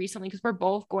lot recently, because we're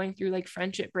both going through like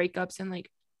friendship breakups and like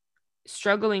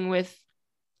struggling with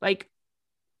like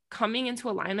coming into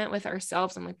alignment with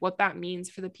ourselves and like what that means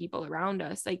for the people around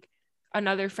us. Like,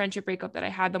 another friendship breakup that I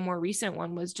had, the more recent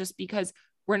one, was just because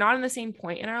we're not in the same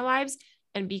point in our lives.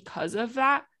 And because of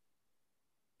that,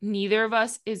 neither of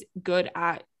us is good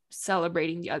at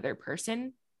celebrating the other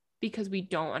person. because we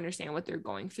don't understand what they're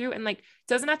going through. And like, it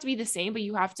doesn't have to be the same, but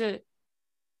you have to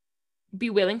be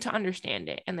willing to understand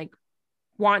it and like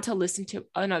want to listen to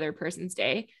another person's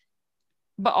day.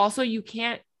 But also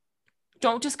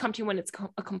don't just come to you when it's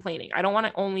complaining. I don't want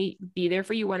to only be there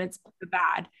for you when it's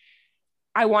bad.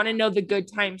 I want to know the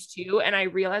good times too. And I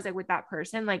realized like with that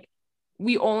person, like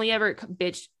we only ever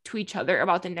bitch to each other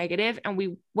about the negative.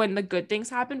 And when the good things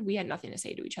happened, we had nothing to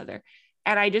say to each other.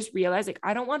 And I just realized like,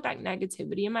 I don't want that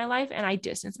negativity in my life. And I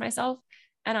distanced myself.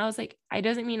 And I was like, it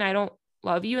doesn't mean I don't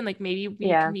love you. And like, maybe we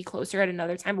can be closer at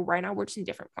another time, but right now we're just in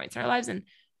different points in our lives. And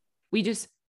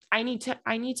I need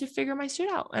to figure my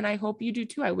shit out. And I hope you do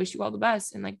too. I wish you all the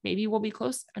best. And like, maybe we'll be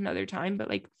close another time, but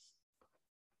like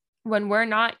when we're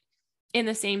not in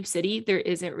the same city, there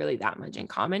isn't really that much in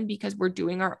common because we're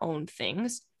doing our own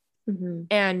things. Mm-hmm.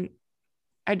 And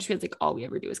I just feel like all we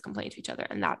ever do is complain to each other.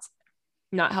 And that's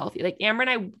not healthy. Like Amber and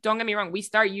I, don't get me wrong, we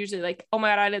start usually like, oh my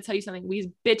God, I had to tell you something.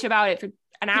 We bitch about it for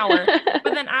an hour.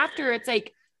 But then after it's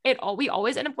like, we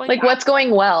always end up going like back. what's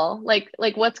going well, like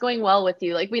what's going well with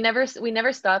you. Like we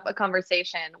never stop a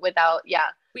conversation without,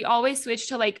 we always switch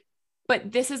to like,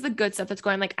 but this is the good stuff that's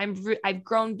going, like, I've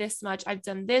grown this much. I've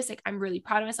done this. Like, I'm really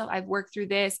proud of myself. I've worked through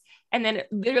this. And then it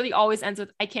literally always ends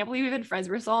with, I can't believe we've been friends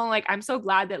for so long. Like, I'm so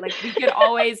glad that like, we could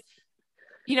always,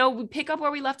 we pick up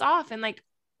where we left off and like,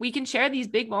 we can share these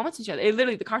big moments with each other. It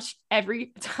literally, the conversation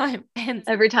every time ends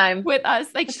with us,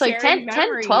 like it's sharing like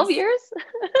 10, 12 years.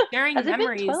 Sharing Has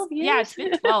memories. It been 12 years? Yeah, it's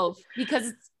been 12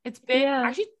 because it's been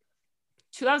actually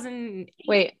 2008.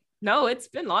 Wait. No, it's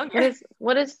been longer.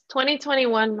 What is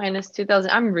 2021 minus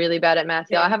 2000? I'm really bad at math,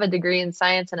 y'all. I have a degree in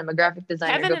science and I'm a graphic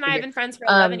designer. Kevin and I have been friends for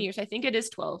 11 years. I think it is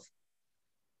 12.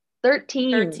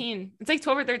 13. It's like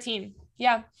 12 or 13.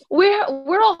 Yeah. We're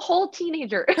a whole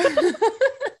teenager.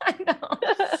 I know.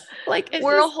 Like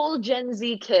we're a whole Gen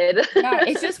Z kid. Yeah,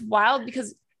 it's just wild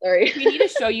because we need to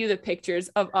show you the pictures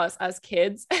of us as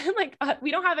kids. Like we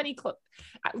don't have any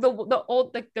the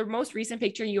old, like the most recent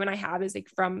picture you and I have is like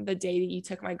from the day that you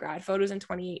took my grad photos in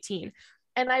 2018.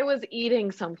 And I was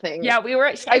eating something. Yeah, we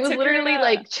were. I was literally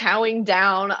like chowing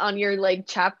down on your like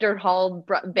chapter hall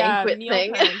banquet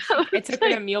thing. I took her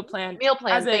to meal plan. Thank you.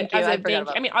 As a thank you.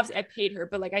 I mean, obviously I paid her,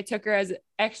 but like I took her as an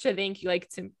extra thank you, like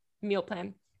to meal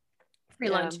plan, free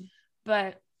lunch.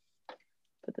 But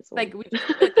like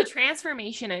the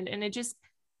transformation and it just,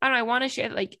 I don't know, I want to share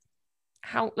like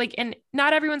how like, and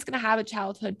not everyone's gonna have a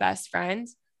childhood best friend.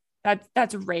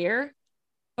 That's rare.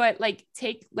 But like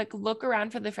look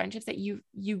around for the friendships that you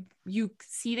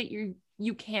see that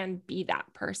you can be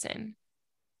that person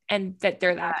and that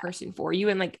they're that person for you,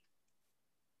 and like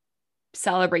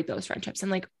celebrate those friendships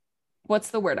and like,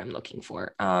 what's the word I'm looking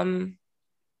for?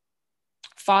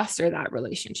 Foster that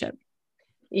relationship.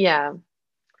 Yeah.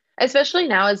 Especially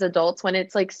now as adults when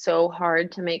it's like so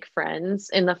hard to make friends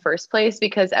in the first place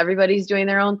because everybody's doing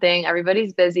their own thing.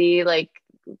 Everybody's busy, like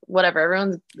whatever,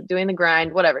 everyone's doing the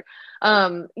grind, whatever.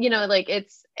 Like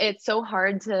it's so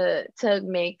hard to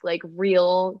make like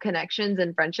real connections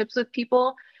and friendships with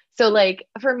people. So like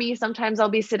for me, sometimes I'll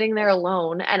be sitting there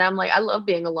alone and I'm like, I love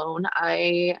being alone.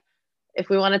 If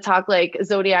we want to talk like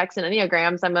zodiacs and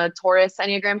Enneagrams, I'm a Taurus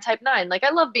Enneagram type 9. Like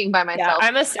I love being by myself. Yeah,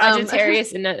 I'm a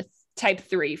Sagittarius and a type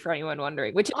 3 for anyone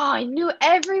wondering, I knew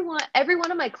every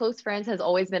one of my close friends has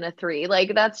always been a 3.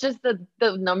 Like that's just the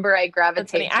number I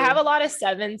gravitate to. I have a lot of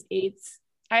 7s, 8s.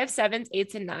 I have 7s,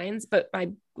 8s, and 9s, but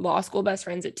my law school best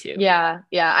friend's at 2. Yeah.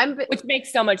 Which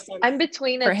makes so much sense. I'm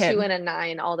between a 2 and a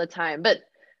 9 all the time. But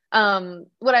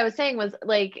what I was saying was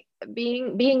like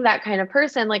being that kind of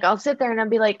person, like I'll sit there and I'll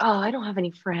be like, oh, I don't have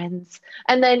any friends.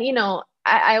 And then,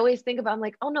 I always think about, I'm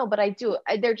like, oh no, but I do.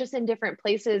 They're just in different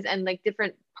places and like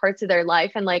different parts of their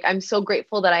life. And like, I'm so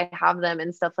grateful that I have them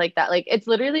and stuff like that. Like, it's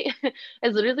literally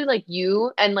like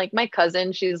you and like my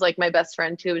cousin, she's like my best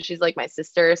friend too. She's like my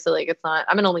sister. So like,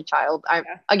 I'm an only child.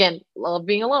 Again, love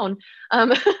being alone.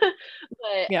 But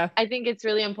yeah, I think it's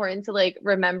really important to like,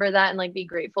 remember that and like, be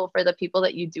grateful for the people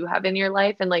that you do have in your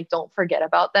life and like, don't forget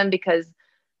about them because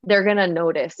they're going to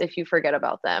notice if you forget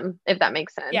about them, if that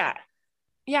makes sense. Yeah.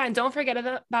 And don't forget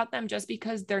about them just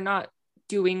because they're not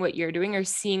doing what you're doing or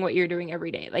seeing what you're doing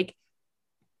every day. Like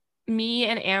me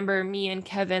and Amber, me and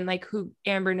Kevin, like who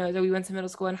Amber knows that we went to middle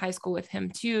school and high school with him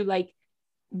too. Like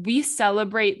we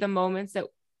celebrate the moments that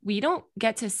we don't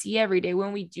get to see every day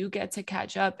when we do get to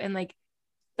catch up. And like,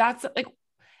 that's like,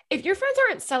 if your friends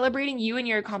aren't celebrating you and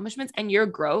your accomplishments and your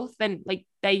growth, then like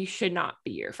they should not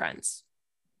be your friends.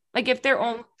 Like if they're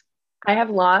only, I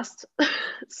have lost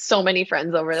so many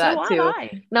friends over that too.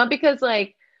 Not because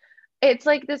like, it's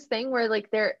like this thing where like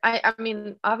I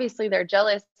mean, obviously they're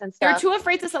jealous and stuff. They're too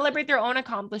afraid to celebrate their own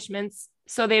accomplishments.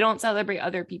 so they don't celebrate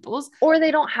other people's, or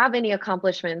they don't have any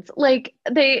accomplishments. Like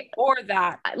or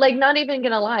that. like, not even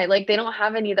gonna lie, like they don't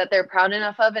have any that they're proud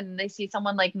enough of, and they see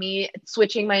someone like me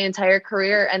switching my entire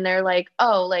career and they're like,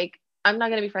 oh, like I'm not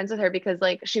gonna be friends with her because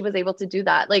like she was able to do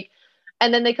that. Like,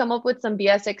 and then they come up with some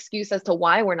BS excuse as to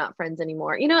why we're not friends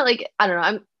anymore. You know, like I don't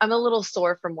know. I'm a little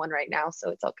sore from one right now, so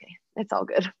it's okay. It's all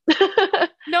good.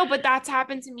 No, but that's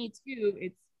happened to me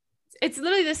too. It's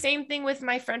literally the same thing with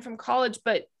my friend from college,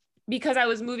 but because I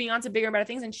was moving on to bigger and better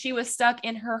things and she was stuck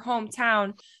in her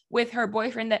hometown with her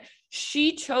boyfriend, that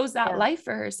she chose that life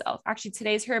for herself. Actually,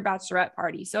 today's her bachelorette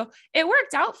party. So it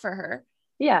worked out for her.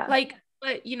 Yeah. Like,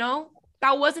 but you know,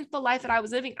 that wasn't the life that I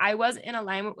was living. I wasn't in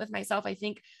alignment with myself. I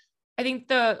think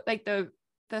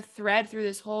the thread through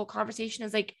this whole conversation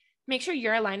is like, make sure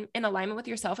you're in alignment with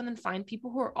yourself, and then find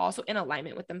people who are also in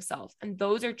alignment with themselves. And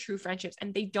those are true friendships,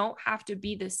 and they don't have to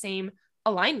be the same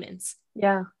alignments.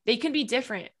 Yeah. They can be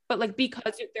different, but like,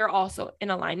 because they're also in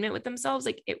alignment with themselves,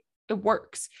 like it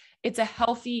works. It's a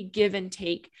healthy give and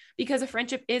take, because a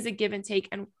friendship is a give and take.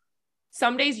 And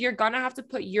some days you're going to have to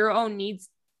put your own needs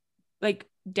like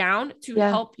down to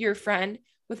help your friend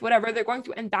with whatever they're going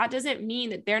through. And that doesn't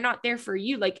mean that they're not there for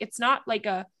you. Like, it's not like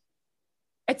I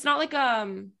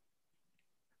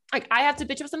have to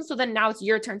bitch about something, so then now it's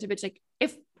your turn to bitch. Like,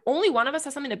 if only one of us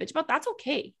has something to bitch about, that's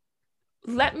okay.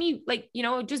 Let me, like, you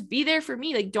know, just be there for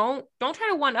me. Like, don't try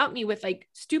to one up me with like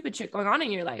stupid shit going on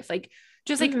in your life. Like,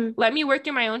 just like, let me work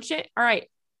through my own shit. All right.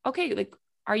 Okay. Like,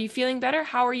 are you feeling better?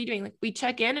 How are you doing? Like, we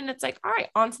check in, and it's like, all right,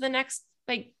 on to the next,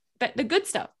 like the good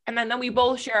stuff. And then we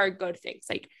both share our good things.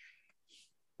 Like,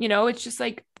 you know, it's just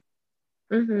like,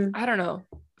 I don't know.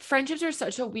 Friendships are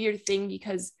such a weird thing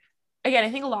because, again,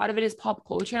 I think a lot of it is pop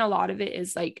culture and a lot of it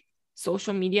is like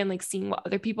social media and like seeing what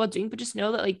other people are doing. But just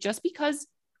know that like, just because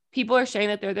people are saying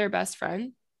that they're their best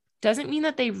friend doesn't mean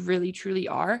that they really truly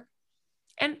are.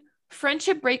 And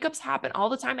friendship breakups happen all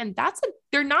the time. And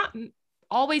they're not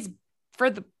always for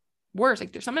the worse.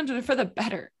 Like, sometimes they're for the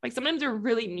better. Like, sometimes they're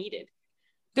really needed.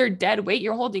 They're dead weight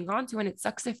you're holding on to. And it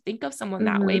sucks to think of someone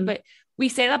that way. But we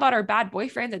say that about our bad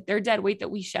boyfriends, that they're dead weight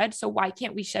that we shed. So why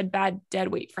can't we shed bad, dead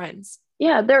weight friends?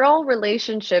 Yeah, they're all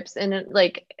relationships, and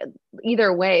like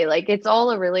either way, like it's all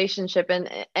a relationship,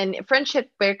 and friendship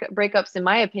breakups, in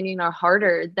my opinion, are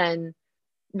harder than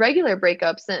regular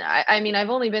breakups. And I mean,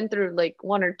 I've only been through like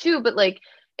one or two, but like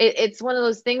it's one of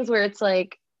those things where it's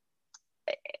like,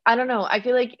 I don't know. I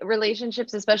feel like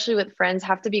relationships, especially with friends,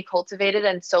 have to be cultivated,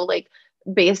 and so like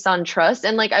based on trust.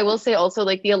 And like I will say also,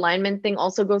 like the alignment thing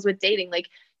also goes with dating. Like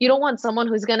you don't want someone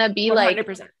who's gonna be 100%.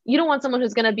 like, you don't want someone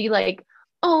who's gonna be like,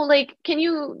 oh, like, can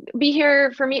you be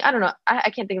here for me? I don't know. I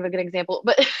can't think of a good example,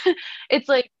 but it's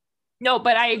like, no,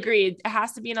 but I agree. It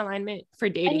has to be in alignment for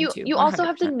dating and too. you also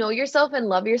have to 100%. know yourself and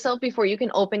love yourself before you can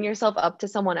open yourself up to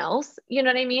someone else. You know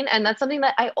what I mean? And that's something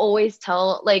that I always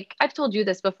tell, like I've told you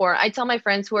this before. I tell my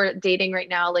friends who are dating right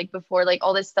now, like before, like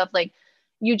all this stuff, like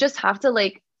you just have to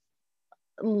like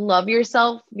love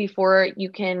yourself before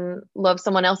you can love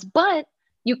someone else. But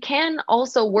you can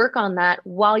also work on that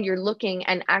while you're looking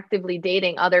and actively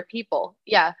dating other people.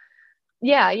 Yeah.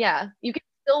 Yeah. Yeah. You can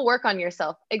still work on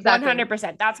yourself. Exactly.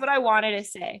 100%. That's what I wanted to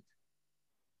say.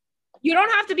 You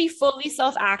don't have to be fully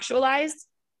self-actualized.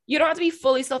 You don't have to be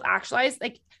fully self-actualized.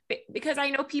 Like, because I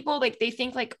know people, like, they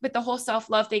think like with the whole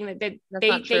self-love thing that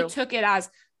they took it as,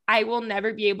 I will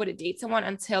never be able to date someone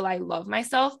until I love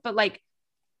myself. But like,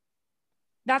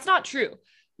 that's not true.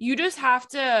 You just have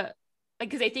to, like,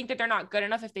 because they think that they're not good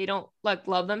enough if they don't like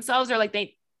love themselves, or like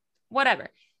whatever.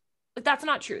 But that's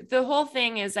not true. The whole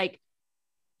thing is like,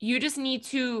 you just need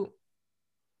to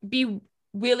be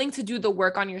willing to do the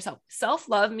work on yourself.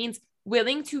 Self-love means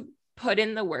willing to put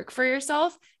in the work for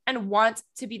yourself and want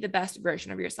to be the best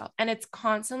version of yourself. And it's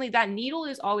constantly, that needle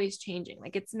is always changing.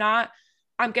 Like, it's not,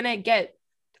 I'm going to get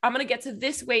to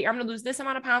this weight, or I'm going to lose this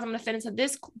amount of pounds, I'm going to fit into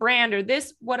this brand or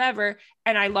this whatever,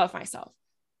 and I love myself.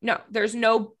 No, there's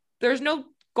no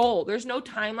goal, there's no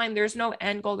timeline, there's no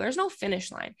end goal, there's no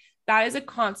finish line. That is a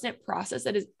constant process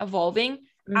that is evolving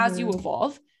as you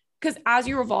evolve, because as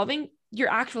you're evolving, your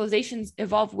actualizations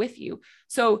evolve with you.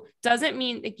 So doesn't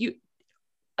mean that you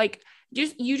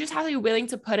just have to be willing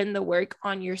to put in the work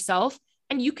on yourself,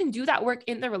 and you can do that work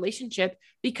in the relationship,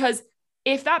 because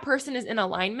if that person is in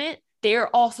alignment, they are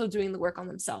also doing the work on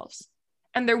themselves,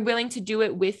 and they're willing to do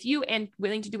it with you and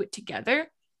willing to do it together.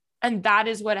 And that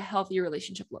is what a healthy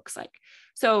relationship looks like.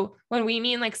 So when we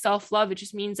mean like self-love, it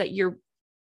just means that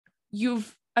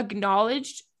you've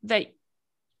acknowledged that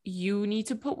you need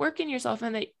to put work in yourself,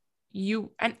 and that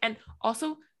you, and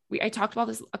also I talked about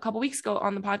this a couple weeks ago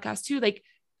on the podcast too, like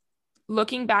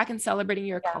looking back and celebrating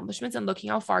your Yeah. accomplishments and looking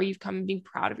how far you've come and being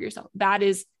proud of yourself. That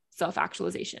is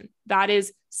self-actualization. That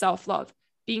is self-love,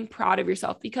 being proud of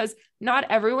yourself, because not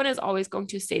everyone is always going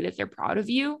to say that they're proud of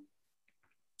you.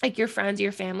 Like your friends,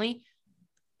 your family,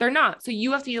 they're not. So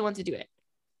you have to be the one to do it.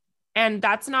 And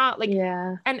that's not like,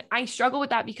 Yeah. and I struggle with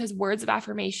that because words of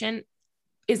affirmation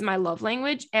is my love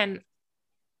language. And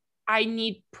I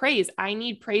need praise. I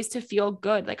need praise to feel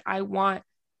good. Like I want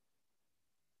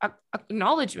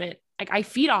acknowledgement. Like I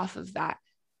feed off of that.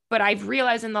 But I've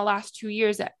realized in the last 2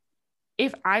 years that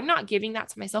if I'm not giving that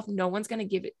to myself, no one's going to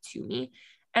give it to me.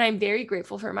 And I'm very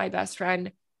grateful for my best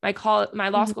friend, my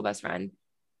law school best friend,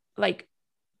 like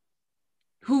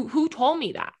who told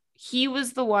me that. He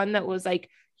was the one that was like,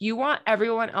 you want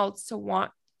everyone else to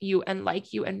want you and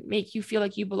like you and make you feel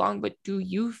like you belong, but do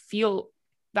you feel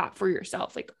that for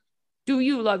yourself? Like, do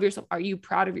you love yourself? Are you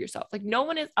proud of yourself? Like no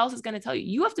one else is going to tell you.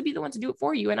 You have to be the one to do it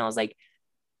for you. And I was like,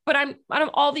 but I'm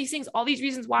all these things, all these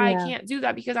reasons why I can't do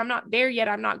that, because I'm not there yet.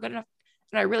 I'm not good enough.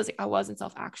 And I realized like, I wasn't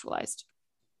self-actualized.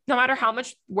 No matter how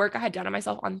much work I had done on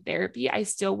myself on therapy, I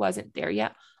still wasn't there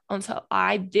yet until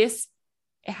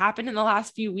it happened in the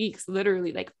last few weeks,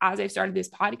 literally, like as I started this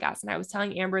podcast. And I was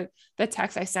telling Amber the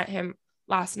text I sent him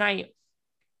last night,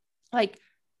 like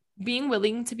being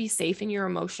willing to be safe in your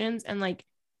emotions and like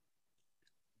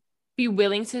be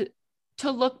willing to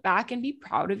look back and be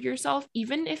proud of yourself,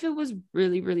 even if it was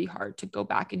really, really hard to go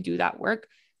back and do that work.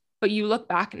 But you look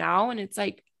back now and it's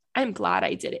like, I'm glad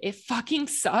I did it. It fucking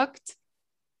sucked.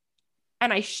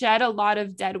 And I shed a lot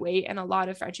of dead weight and a lot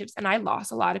of friendships, and I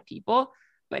lost a lot of people,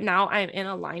 but now I'm in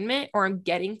alignment, or I'm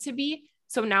getting to be.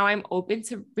 So now I'm open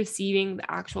to receiving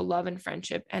the actual love and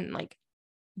friendship and like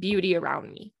beauty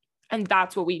around me. And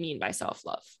that's what we mean by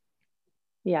self-love.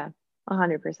 Yeah,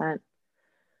 100%.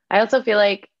 I also feel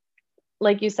like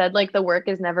you said, like the work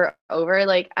is never over.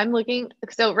 Like I'm looking,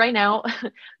 so right now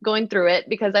going through it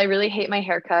because I really hate my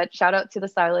haircut. Shout out to the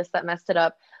stylist that messed it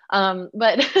up.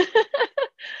 But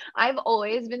I've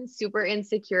always been super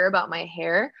insecure about my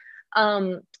hair.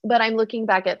 But I'm looking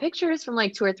back at pictures from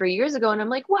like 2 or 3 years ago and I'm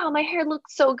like, wow, my hair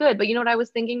looks so good. But you know what I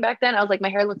was thinking back then? I was like, my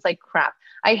hair looks like crap.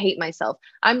 I hate myself.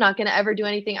 I'm not going to ever do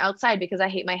anything outside because I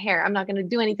hate my hair. I'm not going to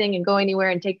do anything and go anywhere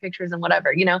and take pictures and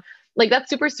whatever, like that's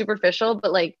super superficial,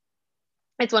 but like,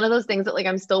 it's one of those things that like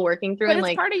I'm still working through, But and it's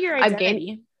like part of your I've gained.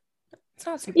 identity. It's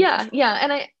not Yeah, superficial. yeah.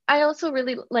 And I also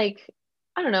really like,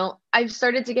 I don't know, I've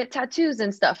started to get tattoos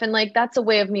and stuff. And like that's a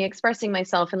way of me expressing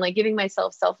myself and like giving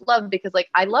myself self-love because like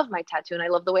I love my tattoo and I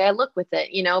love the way I look with it,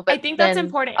 I but think that's then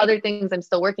important. other things I'm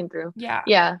still working through. Yeah.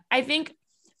 Yeah. I think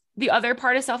the other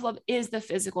part of self-love is the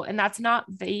physical, and that's not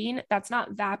vain. That's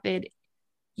not vapid.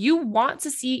 You want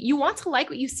to like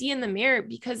what you see in the mirror,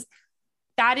 because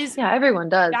Yeah, everyone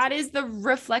does. that is the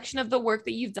reflection of the work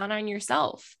that you've done on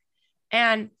yourself.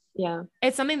 And Yeah.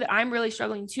 it's something that I'm really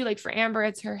struggling to. Like for Amber,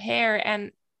 it's her hair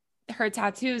and her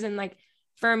tattoos. And like,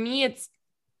 for me, it's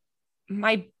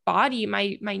my body,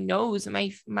 my nose,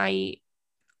 my,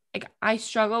 like I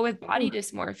struggle with body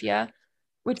dysmorphia,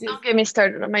 which is, Don't get me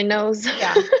started on my nose.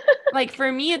 yeah. Like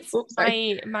for me, it's Oops,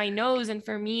 sorry. my nose. And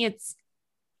for me, it's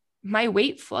my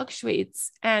weight fluctuates.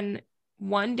 And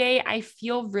one day I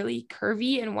feel really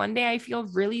curvy, and one day I feel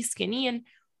really skinny, and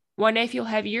one day I feel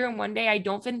heavier, and one day I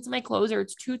don't fit into my clothes, or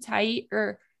it's too tight,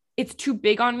 or it's too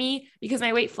big on me because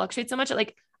my weight fluctuates so much.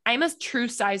 Like I'm a true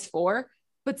size 4,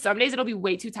 but some days it'll be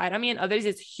way too tight on me, and others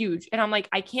it's huge. And I'm like,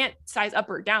 I can't size up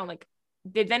or down. Like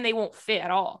then they won't fit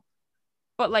at all.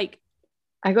 But like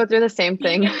I go through the same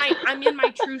thing. I'm in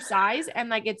my true size, and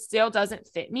like it still doesn't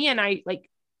fit me. And I like,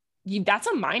 that's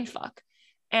a mind fuck.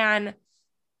 And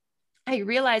I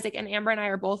realized like, and Amber and I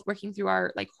are both working through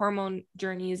our like hormone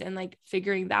journeys and like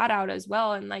figuring that out as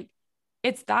well. And like,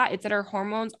 it's that our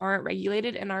hormones aren't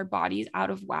regulated and our body's out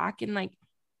of whack. And like,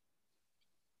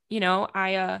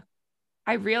 I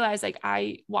realized like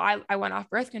I went off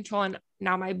birth control, and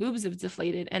now my boobs have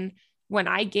deflated. And when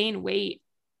I gain weight,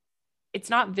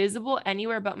 it's not visible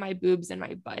anywhere but my boobs and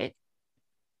my butt.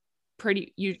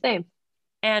 Same.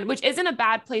 And which isn't a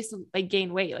bad place to like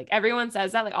gain weight. Like everyone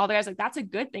says that, like all the guys, like that's a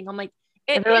good thing. I'm like,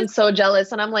 everyone's so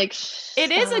jealous, and I'm like,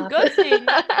 it is a good thing,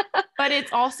 but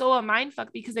it's also a mind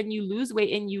fuck, because then you lose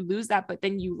weight and you lose that, but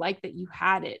then you like that you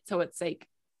had it. So it's like,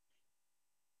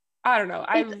 I don't know.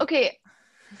 Okay.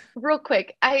 Real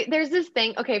quick, there's this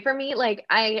thing. Okay, for me, like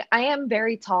I am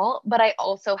very tall, but I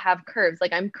also have curves.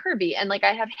 Like I'm curvy, and like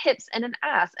I have hips and an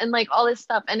ass and like all this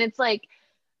stuff. And it's like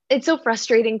it's so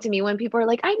frustrating to me when people are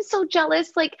like, I'm so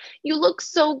jealous. Like, you look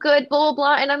so good, blah, blah,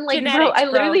 blah. And I'm like, bro, Genetics, I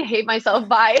bro. literally hate myself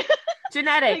by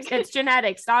Genetics. like, It's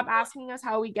genetics. Stop asking us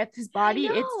how we get this I body.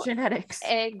 It's know. genetics.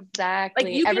 Like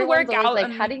Exactly. you can Everyone's work always out,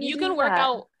 like, how do you you do can work that?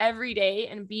 out every day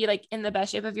and be like in the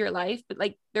best shape of your life, but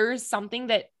like there is something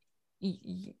that,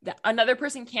 that another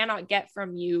person cannot get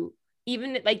from you.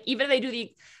 Even if they do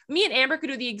me and Amber could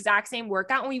do the exact same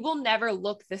workout and we will never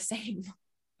look the same.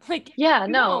 Like Yeah,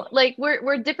 you no, won't. like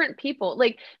we're different people.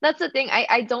 Like that's the thing.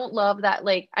 I don't love that.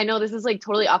 Like I know this is like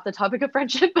totally off the topic of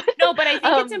friendship, but No, but I think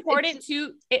it's it's important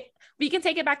to it. We can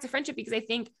take it back to friendship because I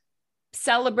think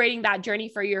celebrating that journey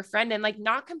for your friend and like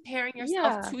not comparing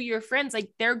yourself yeah, to your friends, like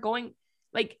they're going,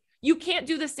 like you can't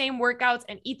do the same workouts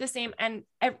and eat the same, and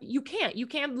you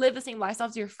can't live the same lifestyle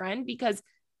as your friend because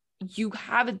you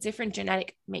have a different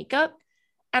genetic makeup.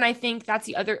 And I think that's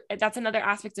another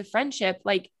aspect of friendship,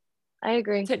 like I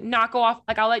agree. to not go off,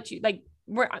 like I'll let you, like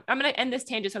I'm gonna end this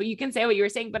tangent so you can say what you were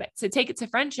saying, but to take it to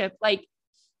friendship, like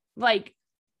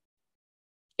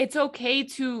it's okay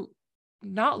to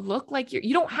not look like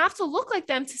you don't have to look like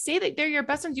them to say that they're your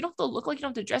best friends. You don't have to look like, you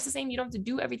don't have to dress the same, you don't have to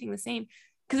do everything the same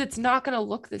because it's not going to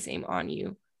look the same on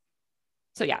you.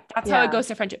 So yeah, that's how it Yeah. goes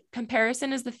to friendship.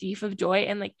 Comparison is the thief of joy,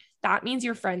 and like that means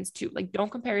your friends too. Like don't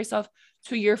compare yourself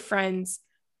to your friends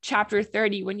chapter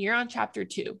 30 when you're on chapter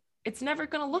 2. It's never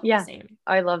going to look the Yeah. same.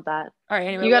 I love that. All right,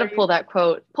 anyway, You got what to are you? pull that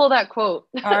quote. Pull that quote.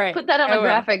 All right, Put that on I a will.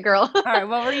 graphic, girl. All right,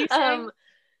 what were you saying?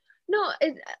 No,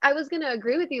 I was gonna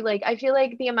agree with you. Like, I feel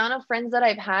like the amount of friends that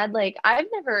I've had, like, I've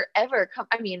never ever come.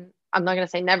 I mean, I'm not gonna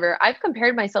say never. I've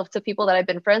compared myself to people that I've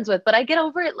been friends with, but I get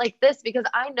over it like this because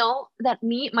I know that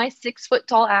my 6 foot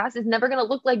tall ass is never gonna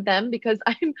look like them because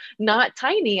I'm not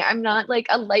tiny. I'm not like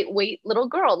a lightweight little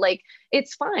girl. Like,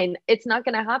 it's fine. It's not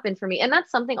gonna happen for me. And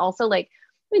that's something also like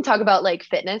we can talk about like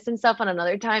fitness and stuff on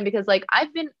another time because like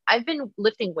I've been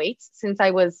lifting weights since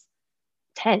I was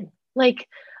 10. Like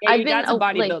Yeah, I've your been dad's a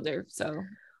like bodybuilder, so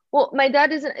well, my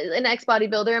dad is an ex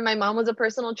bodybuilder, and my mom was a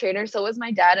personal trainer. So was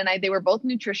my dad, and they were both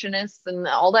nutritionists and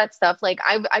all that stuff. Like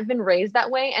I've been raised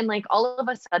that way, and like all of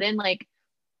a sudden, like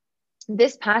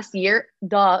this past year,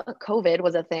 COVID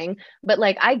was a thing, but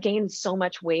like I gained so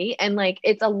much weight, and like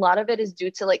it's a lot of it is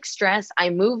due to like stress. I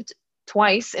moved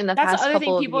twice in the that's the past other thing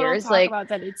couple of people don't years. talk Like about,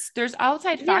 that there's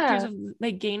outside factors yeah, of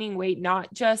like gaining weight,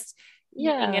 not just eating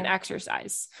and yeah.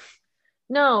 exercise.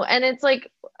 No, and it's like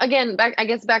again, back I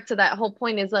guess back to that whole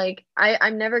point is like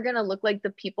I'm never gonna look like the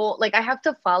people like I have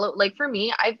to follow like for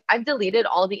me, I've deleted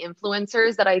all the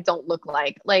influencers that I don't look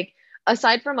like. Like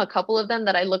aside from a couple of them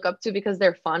that I look up to because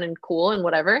they're fun and cool and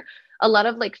whatever, a lot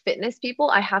of like fitness people,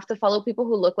 I have to follow people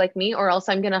who look like me or else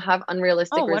I'm gonna have Oh,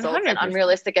 unrealistic results and 100%.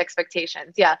 unrealistic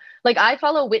expectations. Yeah. Like I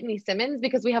follow Whitney Simmons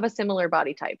because we have a similar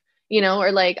body type.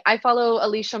 Or like I follow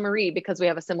Alicia Marie because we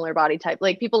have a similar body type.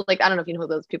 Like people like I don't know if you know who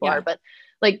those people are, Yeah. but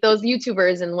like those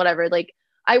YouTubers and whatever, like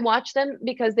I watch them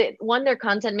because one, their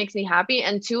content makes me happy,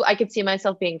 and two, I could see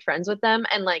myself being friends with them,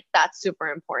 and like that's super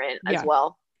important as Yeah.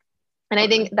 well. And I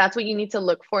think Totally. that's what you need to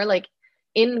look for, like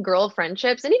in girl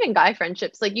friendships and even guy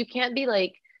friendships. Like you can't be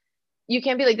like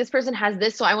this person has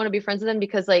this, so I want to be friends with them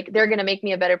because like they're gonna make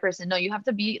me a better person. No, you have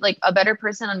to be like a better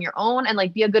person on your own and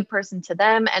like be a good person to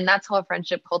them, and that's how a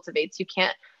friendship cultivates. You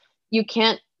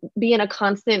can't be in a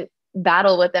constant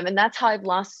battle with them. And that's how I've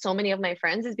lost so many of my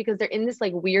friends is because they're in this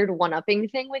like weird one-upping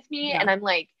thing with me. Yeah. And I'm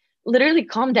like, literally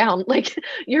calm down. Like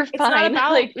you're It's not fine.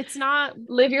 about, Like it's not,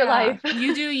 live your yeah, life.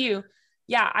 you do you.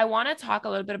 Yeah. I want to talk a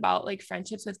little bit about like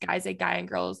friendships with guys, like guy and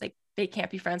girls, like they can't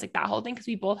be friends, like that whole thing. Cause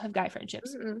we both have guy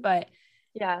friendships, Mm-mm. but,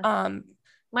 Yeah. um,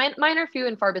 Mine are few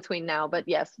and far between now, but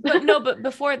yes. but no, but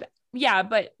before that, yeah,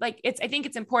 but like I think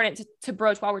it's important to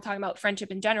broach while we're talking about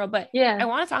friendship in general. But I Yeah.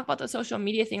 want to talk about the social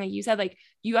media thing. Like you said, like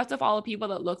you have to follow people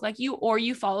that look like you, or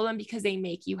you follow them because they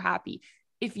make you happy.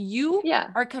 If you Yeah.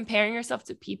 are comparing yourself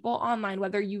to people online,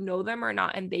 whether you know them or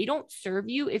not, and they don't serve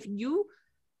you, if you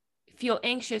feel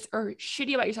anxious or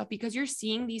shitty about yourself because you're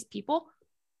seeing these people,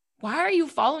 why are you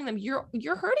following them?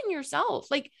 You're hurting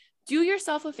yourself. Like do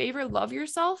yourself a favor, love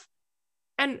yourself,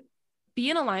 and be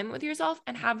in alignment with yourself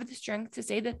and have the strength to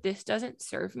say that this doesn't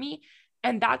serve me.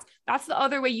 And that's the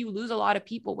other way you lose a lot of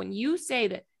people. When you say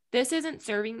that this isn't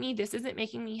serving me, this isn't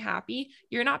making me happy,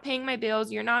 you're not paying my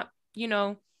bills, you're not, you're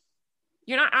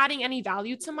not adding any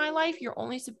value to my life, you're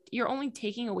only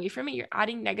taking away from it, you're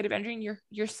adding negative energy, and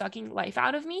you're sucking life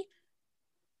out of me.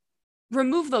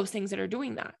 Remove those things that are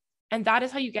doing that. And that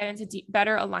is how you get into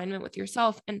better alignment with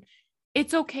yourself. And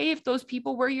it's okay if those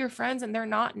people were your friends and they're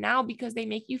not now because they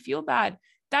make you feel bad.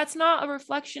 That's not a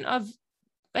reflection of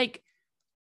like,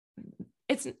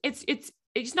 it's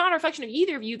not a reflection of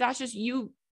either of you. That's just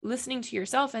you listening to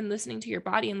yourself and listening to your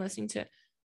body and listening to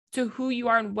to who you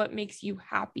are and what makes you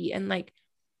happy. And like,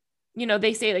 you know,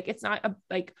 they say like, it's not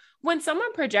like when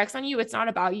someone projects on you, it's not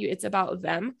about you, it's about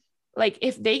them. Like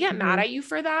if they get mad at you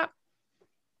for that,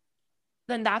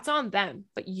 then that's on them,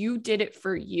 but you did it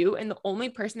for you. And the only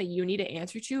person that you need to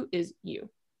answer to is you.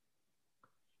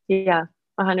 Yeah,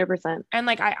 100%. And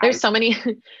like, there's so many,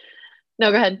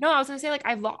 no, go ahead. No, I was gonna say like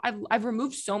I've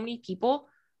removed so many people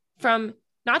from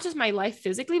not just my life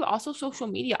physically, but also social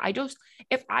media.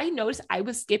 If I noticed I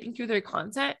was skipping through their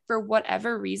content for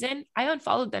whatever reason, I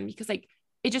unfollowed them because like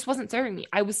it just wasn't serving me.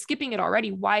 I was skipping it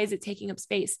already. Why is it taking up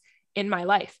space in my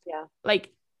life? Yeah.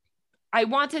 Like I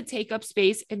want to take up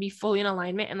space and be fully in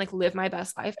alignment and like live my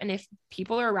best life. And if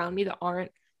people are around me that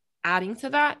aren't adding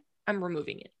to that, I'm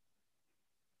removing it.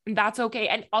 And that's okay.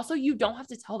 And also you don't have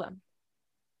to tell them.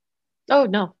 Oh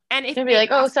no. And if they'd be like,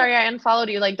 oh, sorry, I unfollowed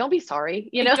you. Like, don't be sorry.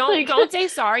 You know, don't say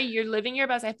sorry. You're living your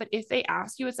best life. But if they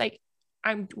ask you, it's like,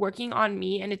 I'm working on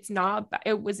me and it's not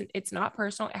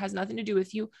personal. It has nothing to do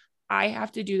with you. I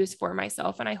have to do this for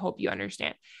myself. And I hope you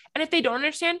understand. And if they don't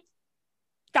understand,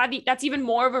 that's even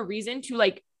more of a reason to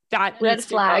like that red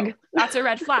flag. That's a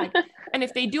red flag. And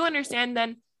if they do understand,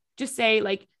 then just say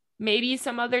like, maybe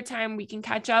some other time we can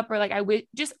catch up, or like,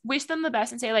 just wish them the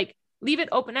best and say like, leave it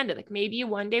open-ended. Like maybe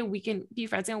one day we can be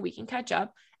friends and we can catch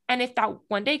up. And if that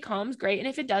one day comes, great. And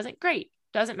if it doesn't, great.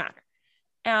 Doesn't matter.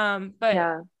 But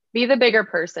yeah, be the bigger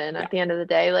person at the end of the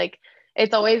day. Like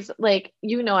it's always like,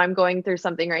 you know, I'm going through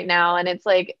something right now. And it's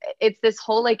like, it's this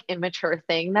whole like immature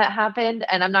thing that happened.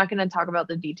 And I'm not going to talk about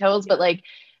the details, but like,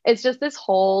 it's just this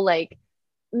whole like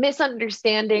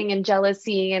misunderstanding and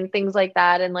jealousy and things like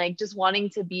that. And like, just wanting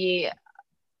to be,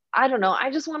 I don't know,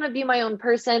 I just want to be my own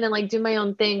person and like do my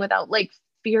own thing without like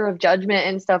fear of judgment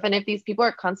and stuff. And if these people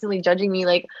are constantly judging me,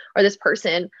 like, or this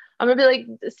person, I'm gonna be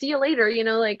like, see you later, you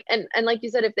know, like, and like you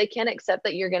said, if they can't accept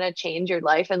that you're gonna change your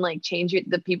life and like change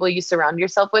the people you surround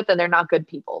yourself with, then they're not good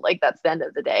people. Like that's the end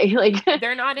of the day. Like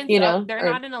they're not in,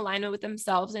 not in alignment with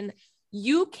themselves. And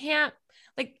you can't,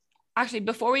 like, actually,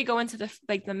 before we go into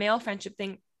the male friendship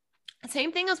thing,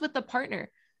 same thing as with the partner.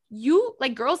 You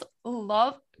like girls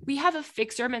we have a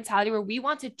fixer mentality where we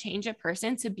want to change a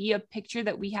person to be a picture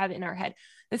that we have in our head.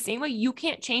 The same way you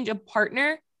can't change a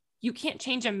partner, you can't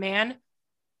change a man,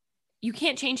 you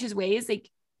can't change his ways. Like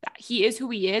he is who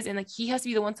he is, and like he has to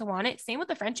be the one to want it. Same with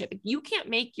the friendship. Like, you can't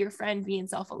make your friend be in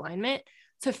self-alignment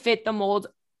to fit the mold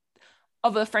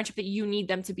of a friendship that you need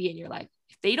them to be in your life.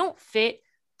 If they don't fit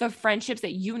the friendships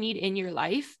that you need in your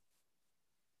life,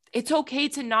 it's okay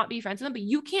to not be friends with them, but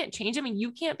you can't change them and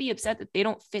you can't be upset that they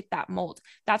don't fit that mold.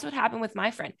 That's what happened with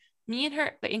my friend. Me and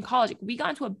her in college, we got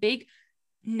into a big,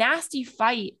 nasty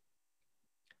fight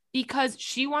because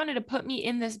she wanted to put me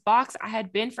in this box I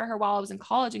had been for her while I was in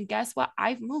college. And guess what?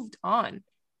 I've moved on.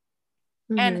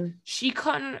 Mm-hmm. And she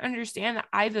couldn't understand that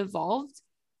I've evolved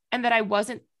and that I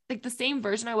wasn't like the same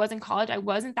version I was in college. I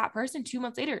wasn't that person 2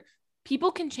 months later.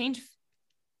 People can change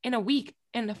in a week,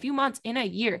 in a few months, in a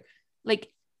year.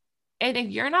 Like, and if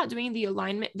you're not doing the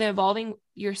alignment, the evolving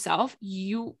yourself,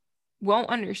 you won't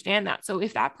understand that. So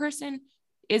if that person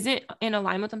isn't in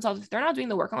alignment with themselves, if they're not doing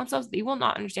the work on themselves, they will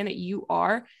not understand that you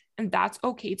are. And that's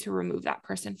okay to remove that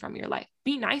person from your life.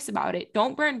 Be nice about it.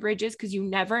 Don't burn bridges, because you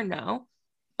never know.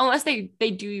 Unless they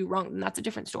do you wrong, then that's a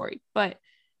different story. But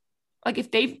like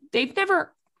if they've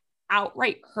never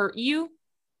outright hurt you,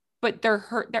 but their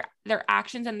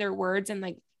actions and their words and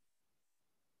like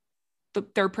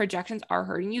their projections are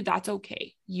hurting you, that's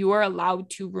okay. You are allowed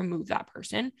to remove that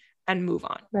person and move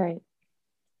on. Right.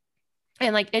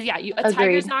 And like, a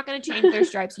tiger's not going to change their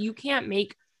stripes. You can't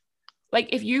make, like,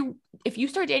 if you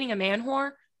start dating a man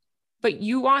whore, but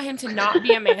you want him to not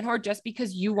be a man whore just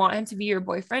because you want him to be your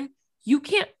boyfriend, you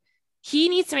can't. He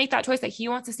needs to make that choice that he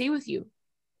wants to stay with you.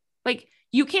 Like,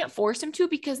 you can't force him to,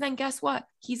 because then guess what?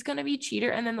 He's going to be a cheater.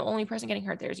 And then the only person getting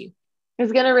hurt there is you.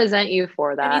 He's going to resent you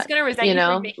for that. And he's going to resent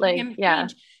you for making him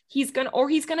change. He's going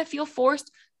to feel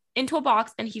forced into a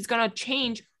box and he's going to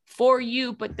change for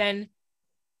you, but then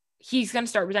he's going to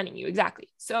start resenting you. Exactly.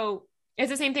 So it's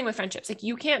the same thing with friendships. Like,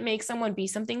 you can't make someone be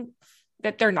something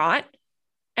that they're not.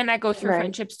 And that goes for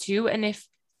friendships too. And if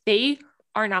they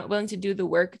are not willing to do the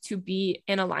work to be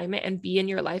in alignment and be in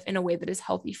your life in a way that is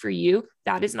healthy for you,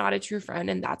 that is not a true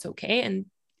friend, and that's okay. And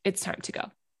it's time to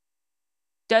go.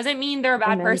 Doesn't mean they're a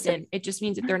bad person. It just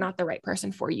means that they're not the right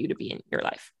person for you to be in your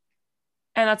life.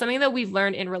 And that's something that we've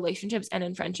learned in relationships and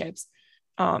in friendships.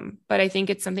 But I think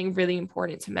it's something really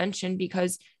important to mention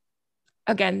because,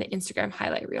 again, the Instagram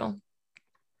highlight reel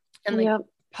and like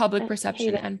public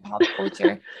perception and pop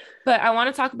culture. But I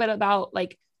want to talk a bit about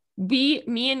like me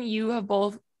and you have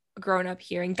both grown up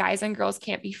here, and guys and girls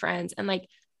can't be friends. And like,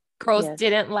 girls Yes.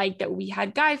 didn't like that we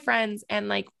had guy friends and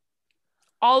like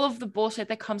all of the bullshit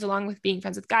that comes along with being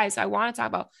friends with guys. So I want to talk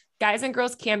about guys and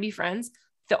girls can be friends.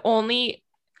 The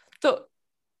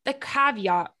the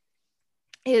caveat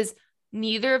is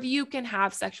neither of you can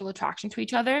have sexual attraction to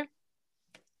each other.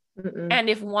 Mm-mm. And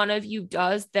if one of you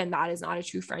does, then that is not a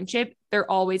true friendship. They're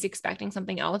always expecting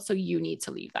something else. So you need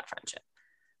to leave that friendship.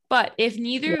 But if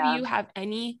neither of Yeah. you have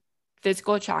any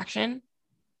physical attraction,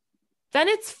 then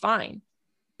it's fine.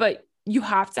 But you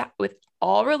have to, with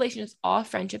all relationships, all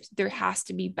friendships, there has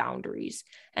to be boundaries.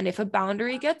 And if a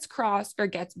boundary gets crossed or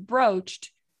gets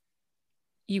broached,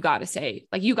 you got to say,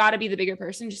 like, you got to be the bigger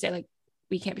person, just say, like,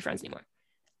 we can't be friends anymore.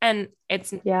 And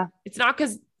it's not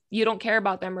because you don't care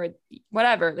about them or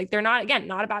whatever. Like, they're not, again,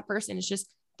 not a bad person. It's just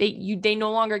they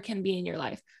no longer can be in your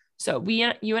life. So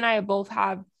you and I both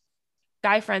have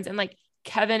guy friends, and like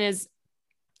Kevin is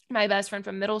my best friend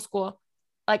from middle school.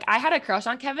 Like, I had a crush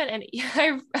on Kevin, and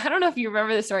I don't know if you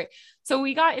remember this story. So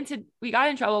we got in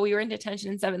trouble. We were in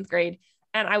detention in 7th grade,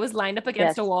 and I was lined up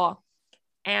against a wall,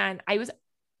 and I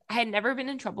had never been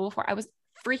in trouble before. I was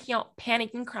freaking out,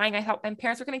 panicking, crying. I thought my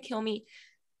parents were going to kill me.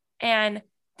 And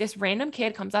this random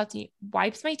kid comes out to me,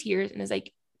 wipes my tears, and is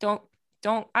like, don't,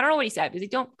 I don't know what he said. He's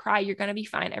like, don't cry. You're going to be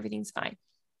fine. Everything's fine.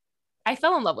 I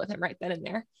fell in love with him right then and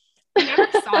there. I never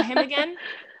saw him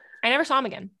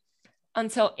again.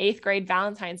 Until 8th grade,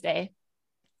 Valentine's Day.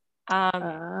 I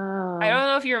don't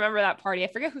know if you remember that party.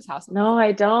 I forget whose house it was. No,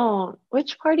 I don't.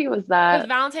 Which party was It that? was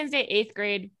Valentine's Day, 8th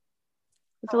grade.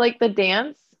 Was it like the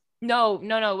dance? No.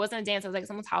 It wasn't a dance. It was like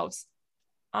someone's house.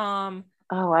 Oh,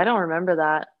 I don't remember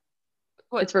that.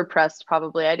 What? It's repressed,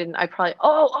 probably. I probably.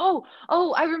 Oh,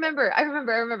 I remember.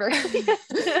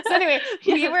 So anyway,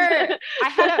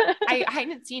 I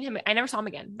hadn't seen him. I never saw him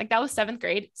again. Like, that was 7th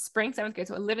grade, spring 7th grade.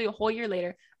 So literally a whole year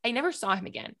later, I never saw him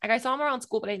again. Like, I saw him around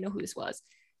school, but I didn't know who this was.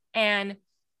 And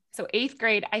so 8th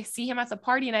grade, I see him at the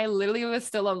party, and I literally was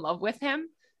still in love with him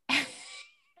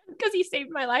because he saved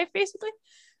my life, basically.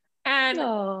 And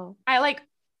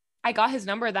I got his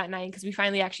number that night because we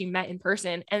finally actually met in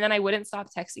person. And then I wouldn't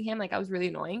stop texting him. Like, I was really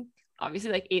annoying.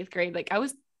 Obviously, like 8th grade, like I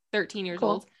was 13 years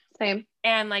old. Same.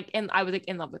 And I was like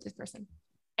in love with this person.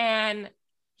 And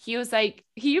he was like,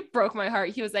 he broke my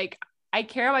heart. He was like, I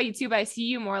care about you too, but I see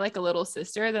you more like a little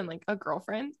sister than like a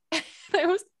girlfriend. I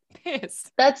was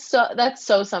pissed. That's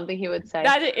so something he would say.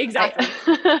 That exactly.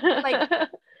 Like,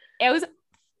 I was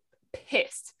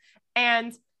pissed.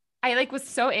 And I like was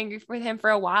so angry with him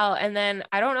for a while. And then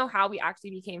I don't know how we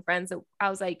actually became friends. So I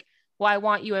was like, well, I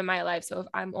want you in my life. So if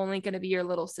I'm only going to be your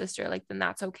little sister, like, then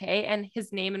that's okay. And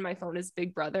his name in my phone is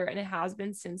Big Brother. And it has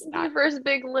been since that. The first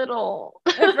big little.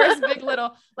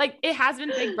 Like, it has been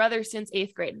Big Brother since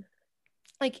 8th grade.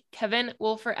 Like, Kevin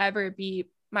will forever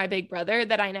be my big brother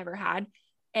that I never had.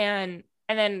 And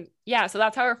then, yeah, so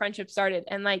that's how our friendship started.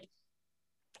 And like,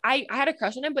 I had a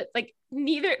crush on him, but like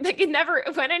neither, like it never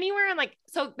went anywhere. And like,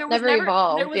 so there was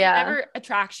never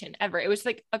attraction ever. It was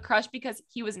like a crush because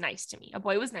he was nice to me. A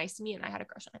boy was nice to me and I had a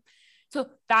crush on him. So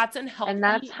that's unhealthy. And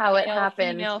that's how it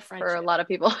happened for a lot of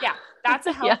people. Yeah. That's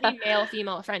a healthy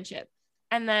male-female friendship.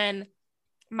 And then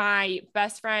my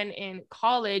best friend in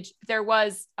college, there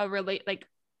was like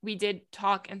we did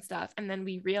talk and stuff. And then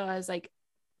we realized like,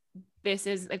 this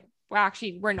is like,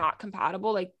 we're not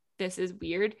compatible. Like, this is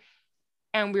weird.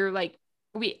 And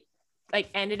we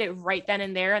ended it right then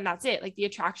and there. And that's it. Like, the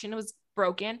attraction was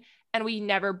broken and we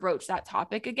never broached that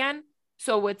topic again.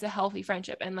 So it's a healthy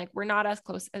friendship. And like, we're not as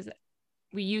close as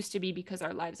we used to be because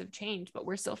our lives have changed, but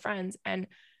we're still friends and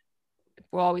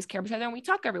we'll always care about each other. And we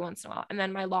talk every once in a while. And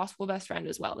then my law school best friend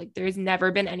as well. Like, there's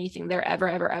never been anything there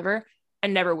ever,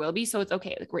 and never will be. So it's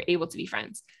okay. Like, we're able to be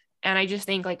friends. And I just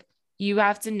think like, you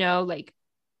have to know, like,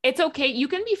 it's okay. You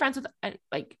can be friends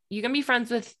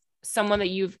with someone that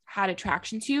you've had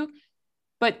attraction to,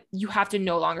 but you have to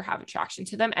no longer have attraction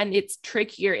to them. And it's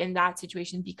trickier in that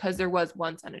situation because there was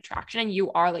once an attraction and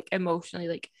you are like emotionally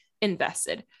like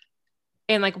invested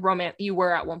in like romance. You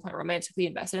were at one point romantically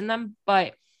invested in them,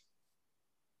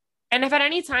 and if at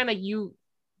any time like you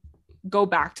go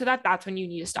back to that, that's when you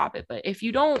need to stop it. But if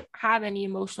you don't have any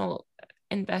emotional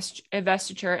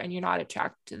investiture and you're not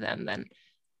attracted to them, then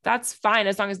that's fine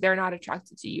as long as they're not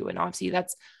attracted to you. And obviously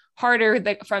that's harder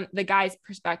from the guy's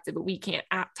perspective, but we can't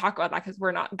talk about that because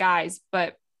we're not guys.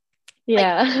 But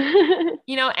yeah,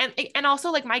 like, and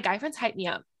also like my guy friends hype me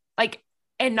up, like,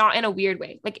 and not in a weird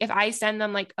way. Like, if I send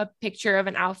them like a picture of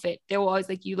an outfit, they will always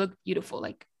like, you look beautiful,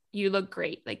 like you look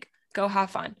great, like go have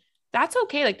fun. That's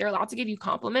okay. Like, they're allowed to give you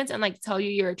compliments and like tell you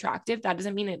you're attractive. That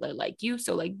doesn't mean they like you.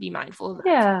 So like, be mindful of that.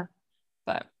 Yeah.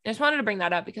 But I just wanted to bring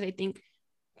that up because I think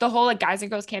the whole like guys and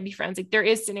girls can't be friends. Like, there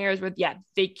is scenarios where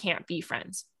they can't be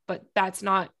friends, but that's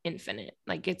not infinite.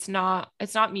 Like it's not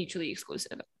mutually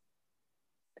exclusive.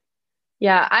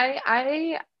 Yeah,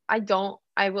 I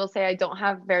will say I don't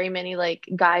have very many like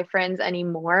guy friends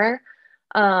anymore.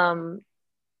 Um,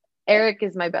 Eric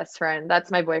is my best friend. That's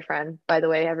my boyfriend, by the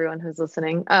way, everyone who's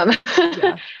listening.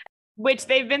 Yeah. Which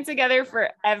they've been together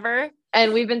forever.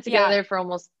 And we've been Yeah. together for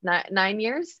almost 9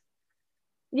 years.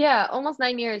 Yeah, almost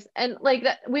 9 years. And like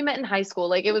that, we met in high school.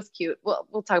 Like it was cute.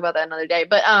 We'll talk about that another day.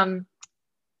 But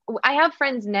I have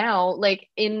friends now, like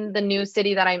in the new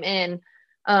city that I'm in,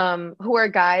 who are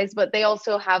guys, but they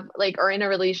also have like are in a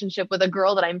relationship with a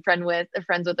girl that I'm friends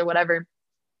with or whatever.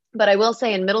 But I will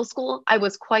say in middle school, I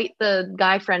was quite the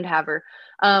guy friend haver.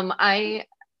 I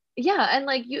Yeah, and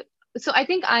like you, so I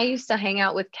think I used to hang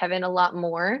out with Kevin a lot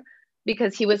more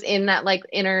because he was in that like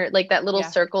inner like that little Yeah.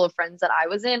 circle of friends that I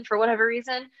was in for whatever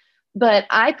reason. But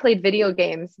I played video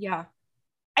games. Yeah.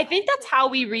 I think that's how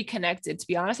we reconnected, to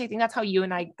be honest. I think that's how you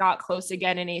and I got close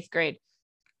again in 8th grade.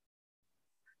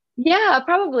 Yeah,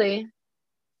 probably.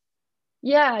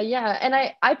 Yeah, yeah. And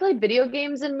I played video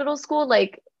games in middle school,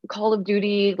 like Call of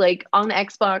Duty, like on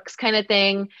Xbox kind of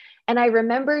thing. And I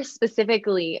remember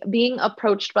specifically being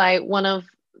approached by one of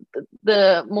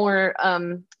the more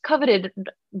coveted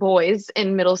boys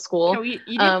in middle school. You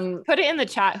didn't put it in the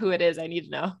chat who it is. I need to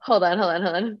know. Hold on.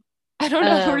 I don't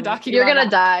know who we're talking You're about. You're gonna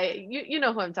die. You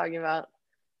know who I'm talking about.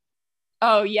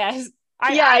 Oh, yes.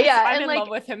 I'm and in like, love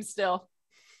with him still.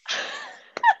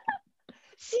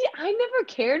 See, I never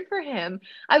cared for him.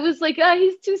 I was like,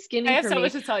 he's too skinny I have for so me.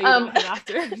 much to tell you about him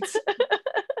afterwards.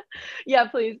 Yeah,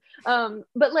 please.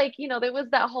 But like, there was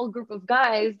that whole group of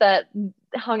guys that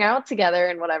hung out together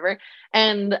and whatever.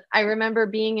 And I remember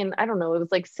being in, I don't know, it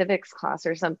was like civics class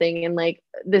or something. And like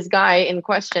this guy in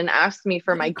question asked me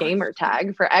for my gamer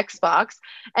tag for Xbox.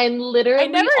 And literally I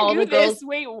never all knew the girls. This.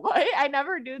 Wait, what? I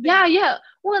never knew this. Yeah.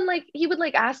 Well, and like he would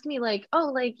like ask me like,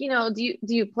 oh, like, do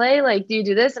you play? Like, do you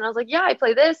do this? And I was like, yeah, I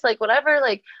play this, like whatever.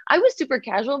 Like I was super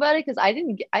casual about it because I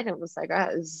didn't was like,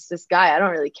 it's this guy. I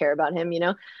don't really care about him.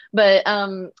 But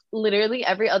literally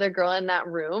every other girl in that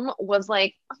room was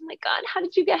like, oh my God, how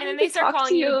did you get And then him they to start talk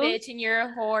calling to you a you? bitch and you're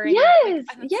a whore. Yes,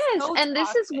 And yes. so And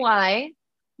toxic.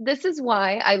 This is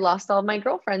why I lost all my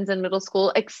girlfriends in middle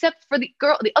school, except for the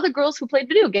other girls who played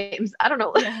video games. I don't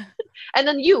know. Yeah. And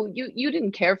then you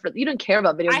didn't care about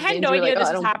video games. I had no idea like,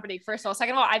 this was happening, first of all.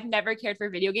 Second of all, I've never cared for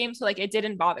video games, so like it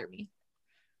didn't bother me.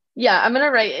 Yeah, I'm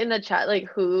gonna write in the chat like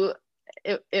who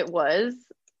it was.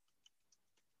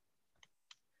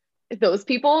 Those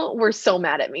people were so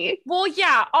mad at me. Well,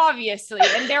 yeah, obviously.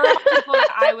 And there were people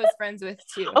that I was friends with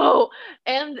too. Oh,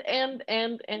 and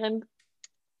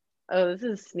oh, this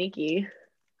is sneaky.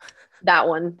 That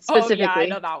one specifically. Oh, yeah, I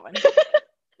know that one.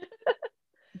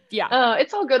 Yeah.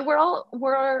 It's all good.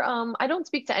 I don't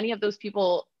speak to any of those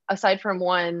people aside from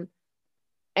one.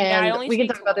 And we can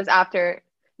talk about this after.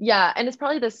 Yeah, and it's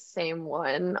probably the same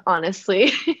one,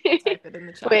 honestly. Type it in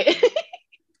the chat. Wait.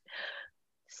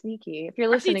 Sneaky. If you're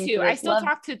listening to this, I still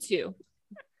talk to 2.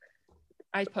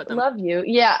 I put them. Love you.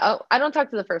 Yeah. Oh, I don't talk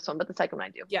to the first one, but the second one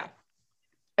I do. Yeah.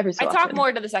 Every so I often. talk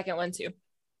more to the second one too.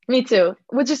 Me too,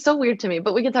 which is so weird to me,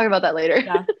 but we can talk about that later.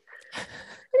 Yeah.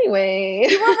 Anyway.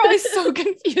 You were probably so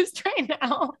confused right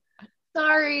now.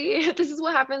 Sorry. This is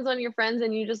what happens when you're friends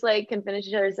and you just like can finish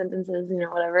each other's sentences,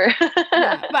 whatever.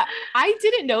 Yeah, but I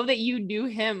didn't know that you knew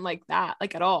him like that,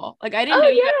 like at all. Like I didn't know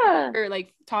you ever,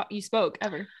 like you spoke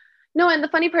ever. No, and the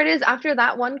funny part is after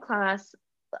that one class,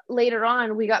 later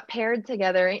on we got paired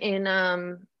together in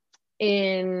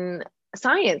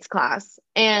science class,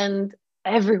 and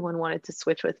everyone wanted to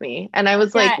switch with me, and I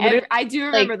was like, I do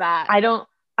remember that.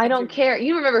 I don't care.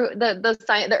 You remember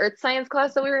the earth science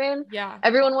class that we were in? Yeah.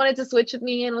 Everyone wanted to switch with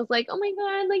me and was like, oh my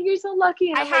God, like you're so lucky.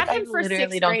 And I had him for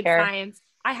literally 6th grade science.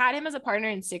 I had him as a partner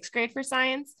in 6th grade for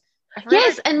science.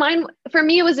 Yes, and mine for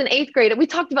me it was in 8th grade. We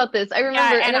talked about this. I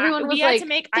remember, and everyone was we like, had to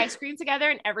make ice cream together,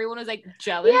 and everyone was like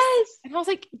jealous. Yes, and I was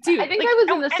like, dude, I think I was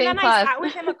in the same class. I sat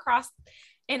with him across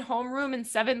in homeroom in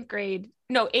 7th grade,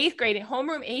 no 8th grade, in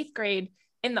homeroom 8th grade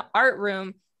in the art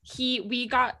room. We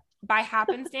got by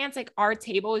happenstance like our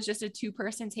table is just a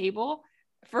 2-person table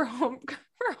for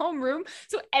homeroom,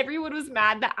 so everyone was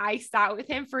mad that I sat with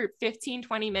him for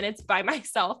 15-20 minutes by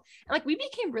myself, and like we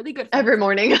became really good friends every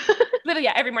morning. Literally,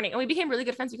 yeah, every morning, and we became really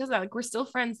good friends because of that. Like we're still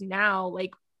friends now.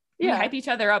 Like we hype each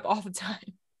other up all the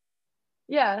time.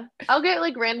 Yeah, I'll get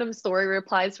like random story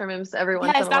replies from him every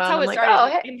once in a while. That's how it started. Oh,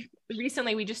 hey. And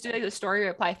recently we just did like the story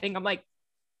reply thing. I'm like,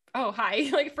 oh hi,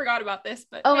 like forgot about this,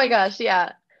 but oh my gosh,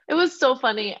 yeah. It was so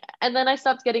funny. And then I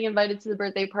stopped getting invited to the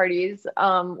birthday parties,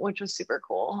 which was super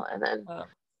cool. And then but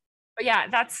yeah,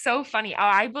 that's so funny.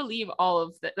 I believe all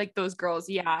of the like those girls.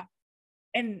 Yeah.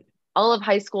 And all of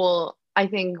high school, I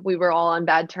think we were all on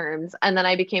bad terms. And then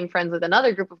I became friends with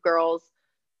another group of girls,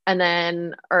 and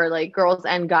then, or like girls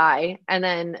and guy. And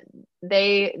then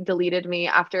they deleted me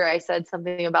after I said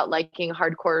something about liking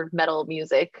hardcore metal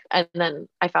music. And then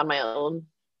I found my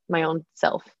own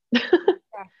self. yeah.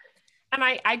 And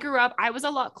I grew up, I was a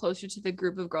lot closer to the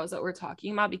group of girls that we're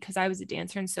talking about because I was a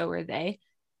dancer and so were they.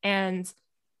 And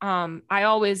I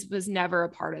always was never a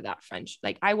part of that friendship.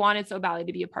 Like I wanted so badly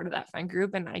to be a part of that friend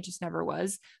group and I just never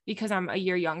was because I'm a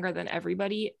year younger than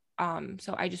everybody.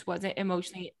 So I just wasn't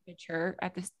emotionally mature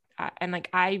at this. And like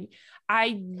I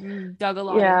dug a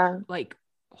lot of Yeah. like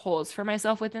holes for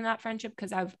myself within that friendship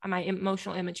because I've my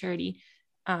emotional immaturity.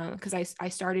 Because I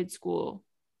started school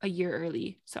a year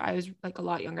early, so I was like a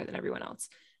lot younger than everyone else.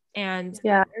 And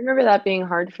Yeah. I remember that being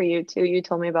hard for you too. You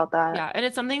told me about that. yeah, and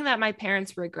it's something that my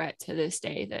parents regret to this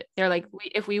day. That they're like,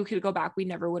 if we could go back, we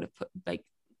never would have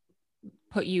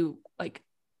put you like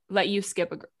let you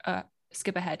skip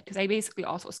ahead because I basically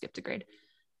also skipped a grade.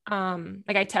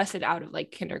 Like I tested out of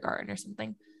like kindergarten or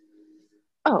something.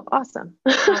 Oh, awesome.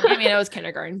 I mean, I was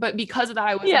kindergarten, but because of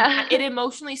that, Yeah. it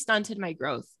emotionally stunted my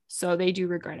growth. So they do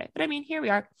regret it. But I mean, here we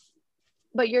are.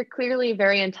 But you're clearly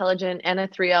very intelligent and a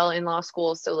 3L in law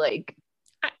school. So like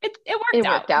It worked it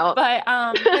out. worked out. But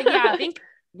yeah, I think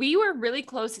we were really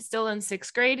close still in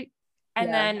sixth grade. And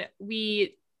Yeah. then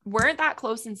we weren't that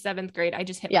close in seventh grade. I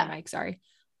just hit my Yeah. mic. Sorry.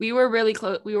 We were really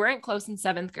close. We weren't close in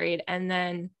seventh grade. And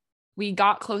then we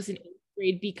got close in eighth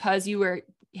grade because you were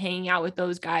hanging out with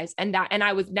those guys. And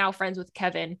I was now friends with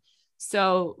Kevin.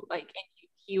 So like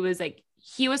he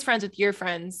was friends with your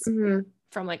friends Mhm.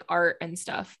 from like art and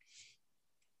stuff.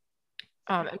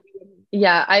 Um,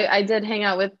 Yeah, I did hang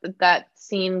out with that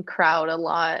scene crowd a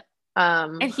lot.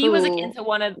 and he was like Who into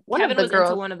one of Kevin the was into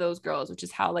girls. one of those girls, which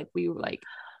is how like we were like,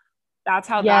 that's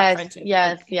how that Yes, friendship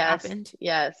yes, like yes, happened.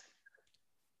 yes.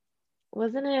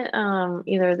 Wasn't it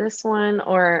either this one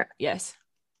Yes.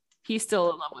 He's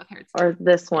still in love with her too. or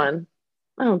this Yeah. one?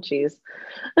 Oh geez.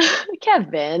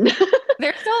 Kevin.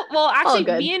 They're still, well, All actually,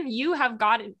 good. me and you have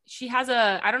gotten, she has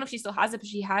a, I don't know if she still has it, but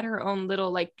she had her own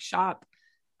little like shop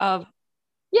of,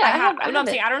 Yeah, I no, I'm have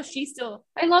saying, it. I don't know if she still,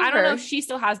 I love I don't know if her she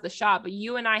still has the shop, but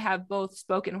you and I have both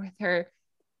spoken with her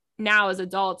now as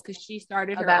adults because she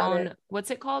started her about it. own, what's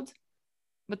it called?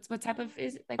 What type of,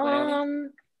 is it like, what are they?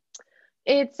 Um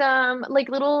It's like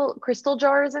little crystal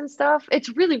jars and stuff. It's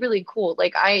really, really cool.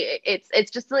 Like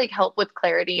it's just to like help with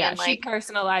clarity Yeah, and she like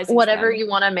personalizes whatever them. you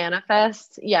want to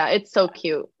manifest. Yeah, it's so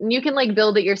cute. And you can like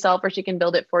build it yourself or she can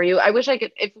build it for you. I wish I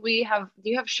could, if we have, do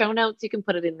you have show notes? You can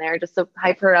put it in there just to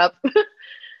hype her up.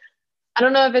 I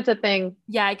don't know if it's a thing.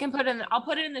 Yeah, I'll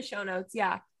put it in the show notes.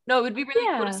 Yeah. No, it would be really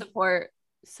cool to Yeah. support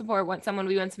someone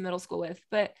we went to middle school with.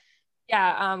 But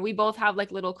yeah, we both have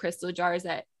like little crystal jars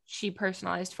that she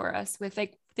personalized for us with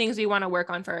like things we want to work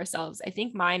on for ourselves. I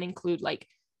think mine include like,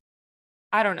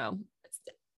 I don't know.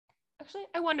 Actually,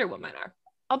 I wonder what mine are.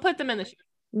 I'll put them in the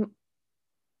show.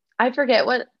 I forget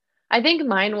what, I think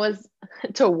mine was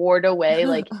to ward away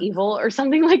like evil or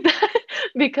something like that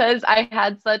because I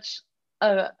had such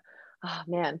a, oh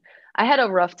man, I had a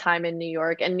rough time in New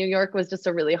York and New York was just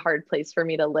a really hard place for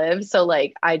me to live. So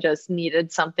like I just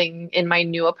needed something in my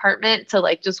new apartment to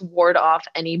like just ward off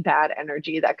any bad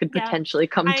energy that could Yeah. potentially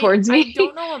come I towards I me.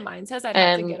 don't know what mine says. I'd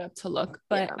have to And get up to look.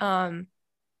 yeah, But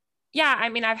yeah, I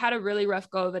mean, I've had a really rough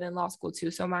go of it in law school too.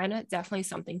 So mine had definitely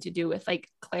something to do with like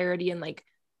clarity and like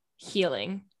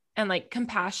healing and like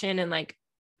compassion and like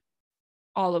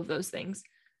all of those things.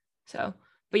 So,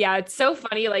 but yeah, it's so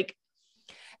funny. Like,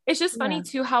 it's just yeah. funny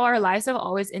too how our lives have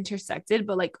always intersected,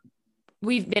 but like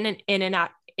we've been in and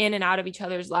out of each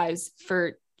other's lives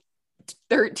for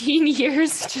 13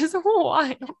 years, just a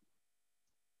while.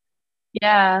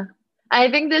 Yeah. I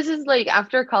think this is like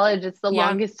after college, it's the Yeah.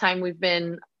 longest time we've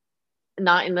been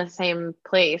not in the same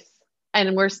place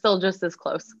and we're still just as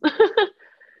close.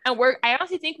 And I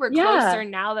honestly think we're Yeah. closer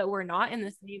now that we're not in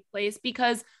the same place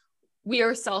because we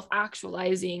are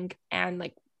self-actualizing and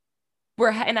like we're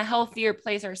in a healthier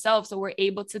place ourselves. So we're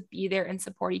able to be there and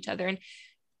support each other. And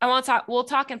we'll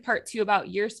talk in part two about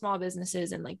your small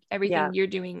businesses and like Yeah. everything you're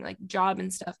doing, like job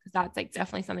and stuff, because that's like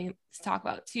definitely something to talk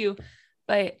about too.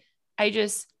 But I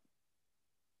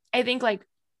think like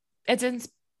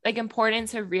like important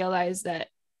to realize that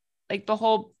like the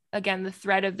whole, again, the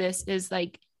thread of this is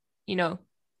like, you know,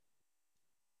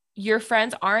 your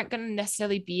friends aren't going to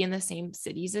necessarily be in the same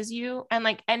cities as you. And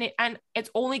like, and it's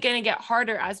only going to get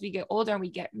harder as we get older and we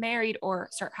get married or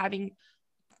start having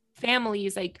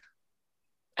families, like,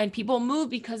 and people move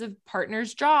because of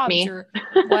partners' jobs Me. or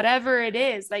whatever it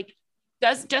is. Like,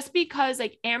 just because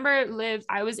like Amber lives,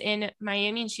 I was in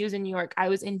Miami and she was in New York. I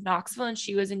was in Knoxville and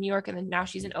she was in New York, and then now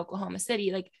she's in Oklahoma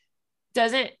City. Like,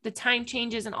 doesn't the time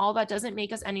changes and all that doesn't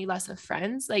make us any less of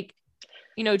friends? Like,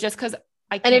 just because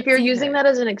I And if can't you're see using her. that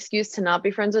as an excuse to not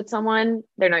be friends with someone,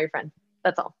 they're not your friend.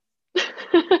 That's all.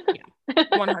 Yeah,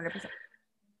 100%.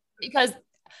 Because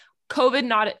COVID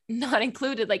not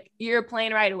included, like you're a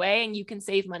plane right away and you can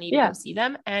save money to go see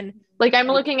them. And like I'm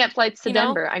looking at flights to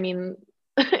Denver. I mean,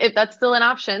 if that's still an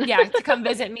option. to come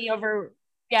visit me over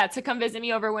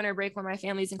winter break when my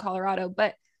family's in Colorado.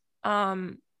 But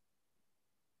and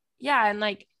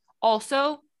like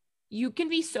also you can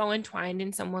be so entwined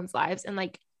in someone's lives. And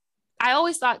like I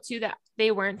always thought too that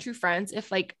they weren't true friends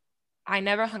if like I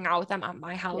never hung out with them at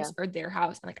my house or their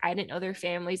house, and like I didn't know their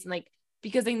families. And like,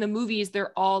 because in the movies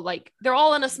they're all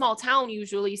in a small town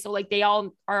usually, so like they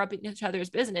all are up in each other's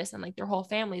business, and like their whole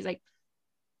families, like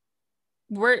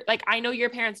we're like, I know your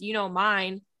parents,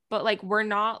 mine, but like we're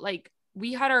not like,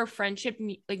 we had our friendship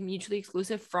like mutually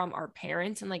exclusive from our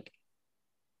parents. And like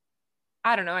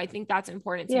I don't know, I think that's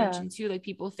important to mention too. Like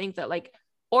people think that like,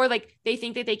 or like they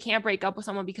think that they can't break up with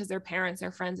someone because their parents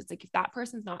are friends. It's like, if that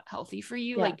person's not healthy for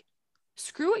you, like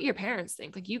screw what your parents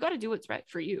think. Like you got to do what's right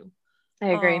for you. I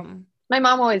agree. My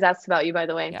mom always asks about you, by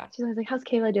the way. She's always like, how's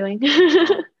Kayla doing?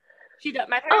 She does.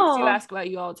 My parents do ask about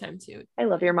you all the time too. I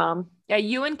love your mom. Yeah,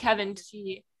 you and Kevin,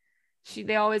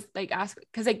 they always like ask,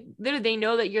 because like literally they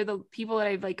know that you're the people that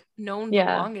I've like known the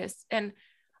longest. And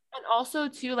also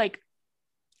too, like,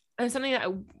 and something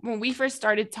that when we first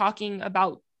started talking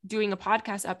about doing a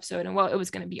podcast episode and what it was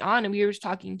going to be on, and we were just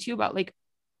talking too about like,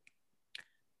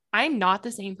 I'm not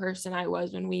the same person I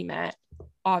was when we met,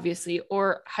 obviously,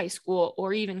 or high school,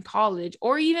 or even college,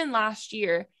 or even last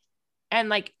year. And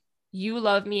like, you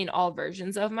love me in all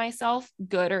versions of myself,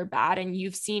 good or bad. And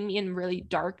you've seen me in really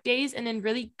dark days and in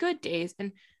really good days,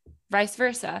 and vice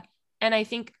versa. And I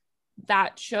think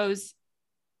that shows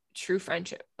true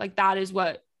friendship. Like that is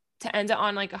what, to end it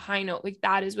on like a high note, like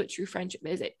that is what true friendship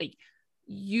is. It like,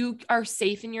 you are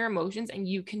safe in your emotions and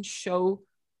you can show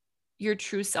your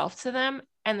true self to them,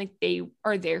 and like they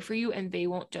are there for you and they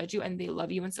won't judge you and they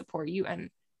love you and support you and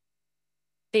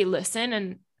they listen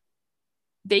and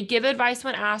they give advice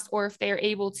when asked or if they're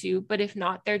able to, but if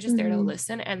not, they're just there to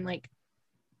listen. And like,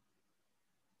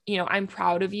 I'm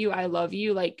proud of you. I love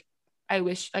you. Like, I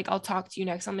wish, like, I'll talk to you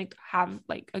next time. Like, have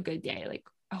like a good day. Like,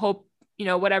 I hope,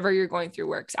 whatever you're going through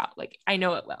works out. Like, I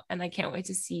know it will. And I can't wait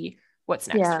to see what's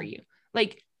next for you.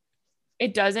 Like,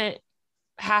 it doesn't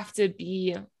have to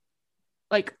be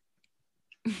like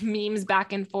memes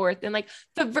back and forth and like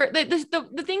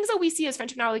the things that we see as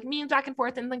friendship now, like memes back and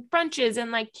forth and like brunches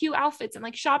and like cute outfits and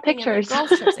like shopping pictures and like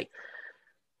girls trips, like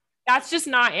that's just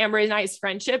not Amber and I's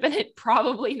friendship, and it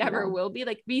probably never will be.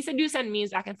 Like we do send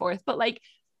memes back and forth, but like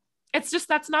it's just,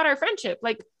 that's not our friendship.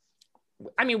 Like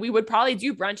I mean, we would probably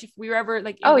do brunch if we were ever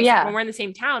like when we're in the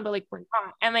same town, but like we're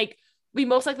not, and like we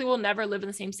most likely will never live in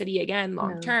the same city again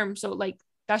long term. So like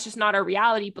that's just not our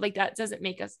reality. But like that doesn't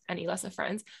make us any less of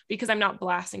friends because I'm not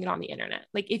blasting it on the internet.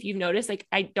 Like if you've noticed, like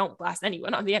I don't blast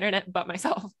anyone on the internet but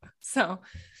myself. So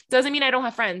doesn't mean I don't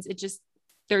have friends. It just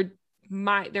they're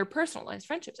personalized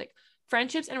friendships. Like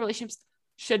friendships and relationships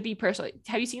should be personal.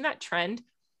 Have you seen that trend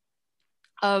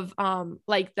of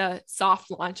like the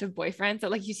soft launch of boyfriends? So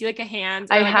like you see like a hand.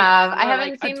 I like have. I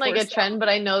haven't seen like a trend, but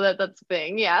I know that that's a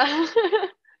thing. Yeah.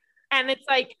 And it's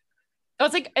like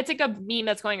it's like a meme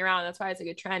that's going around. That's why it's like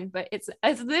a trend. But it's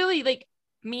literally like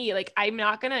me. Like I'm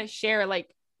not gonna share like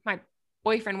my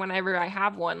boyfriend whenever I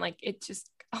have one. Like it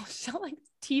just I'll like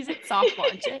tease it, soft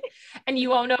launch it, and you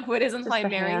won't know who it is until I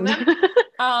marry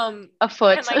them. A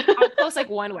foot. And like I'll post like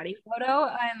one wedding photo,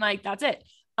 and like that's it.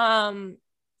 But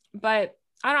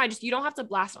I don't know. You don't have to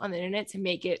blast on the internet to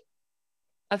make it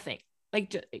a thing.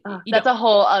 Like that's a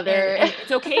whole other. And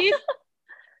it's okay.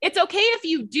 It's okay if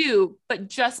you do, but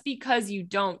just because you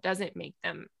don't doesn't make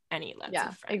them any less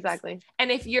of friends. Exactly. And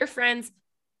if your friends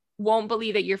won't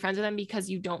believe that you're friends with them because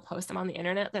you don't post them on the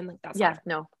internet, then like that's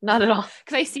not at all.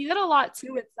 Because I see that a lot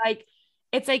too.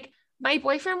 It's like my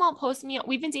boyfriend won't post me.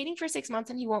 We've been dating for 6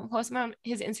 months and he won't post me on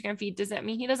his Instagram feed. Does that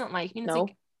mean he doesn't like me? And it's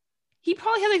like he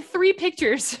probably has like 3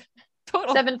 pictures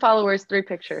total. 7 followers, 3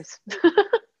 pictures.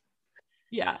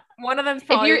 Yeah, one of them's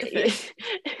probably the fish.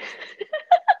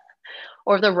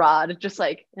 Or the rod, just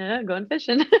like going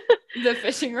fishing. The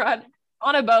fishing rod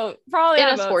on a boat, probably in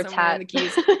on a sports hat. In the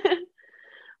Keys.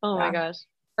 Oh my gosh.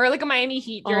 Or like a Miami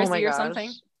Heat jersey or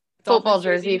something. Football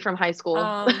jersey from high school.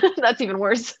 That's even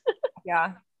worse.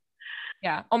 Yeah.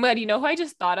 Oh my God, you know who I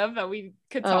just thought of that we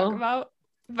could talk about?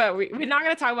 But we're not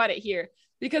going to talk about it here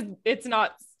because it's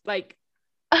not like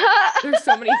there's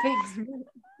so many things.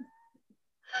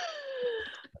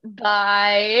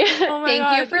 Bye. Oh my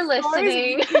Thank you God, for the stories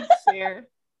listening. we could share.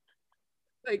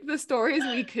 Like the stories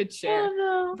we could share. Oh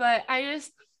no. But I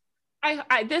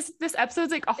this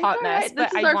episode's like a It's hot all mess, right. but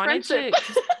This is I our wanted friendship.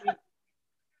 to just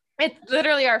it's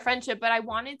literally our friendship, but I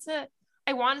wanted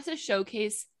to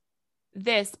showcase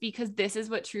this because this is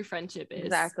what true friendship is.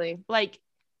 Exactly. Like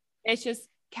it's just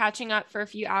catching up for a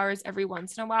few hours every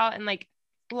once in a while and like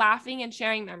laughing and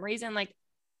sharing memories and like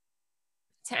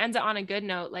to end it on a good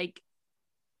note, like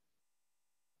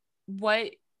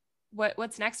what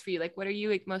what's next for you? Like what are you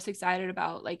like most excited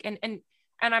about? Like and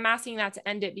I'm asking that to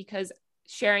end it because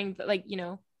sharing like,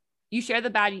 you share the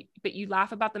bad but you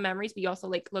laugh about the memories, but you also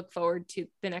like look forward to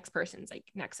the next person's like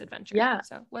next adventure. Yeah.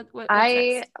 So what's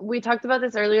next? We talked about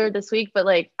this earlier this week, but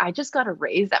like I just got a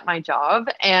raise at my job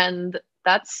and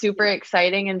that's super Yeah.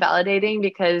 exciting and validating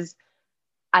because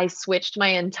I switched my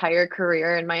entire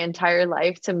career and my entire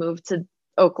life to move to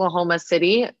Oklahoma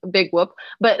City. Big whoop.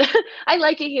 But I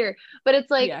like it here. But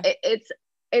it's like Yeah.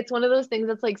 it's one of those things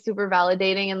that's like super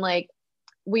validating and like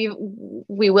we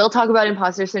will talk about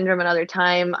imposter syndrome another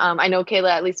time. I know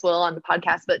Kayla at least will on the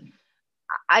podcast, but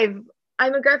I've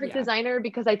I'm a graphic Yeah. designer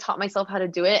because I taught myself how to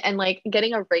do it and like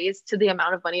getting a raise to the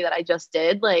amount of money that I just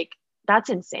did, like that's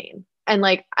insane. And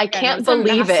like I Yeah, no, can't it's a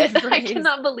believe it. massive I raise.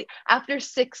 cannot believe after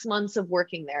 6 months of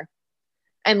working there.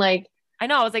 And like I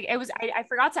know. I was like, I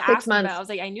forgot to six ask you, but I months, was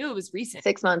like, I knew it was recent.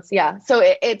 6 months. Yeah. So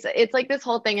it's like this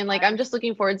whole thing. And like I'm Wild. just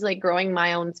looking forward to like growing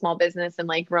my own small business and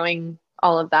like growing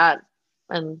all of that.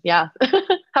 And yeah.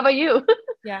 How about you?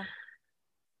 Yeah.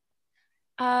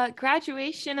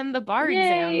 Graduation and the bar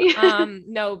exam. Yay.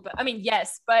 No, but I mean,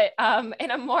 yes, but and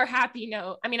a more happy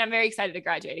note. I mean, I'm very excited to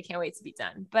graduate. I can't wait to be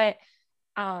done. But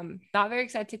not very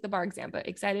excited to take the bar exam, but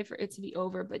excited for it to be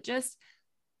over. But just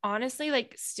honestly,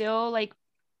 like still like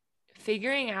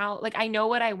figuring out, like I know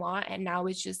what I want, and now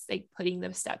it's just like putting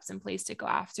the steps in place to go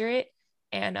after it.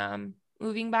 And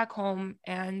moving back home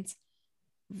and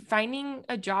finding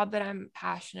a job that I'm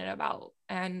passionate about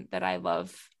and that I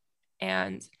love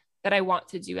and that I want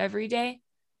to do every day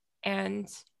and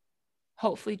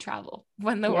hopefully travel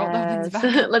when the world opens Yes.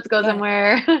 back up. Let's go But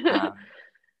somewhere. um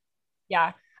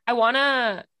yeah, I want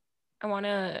to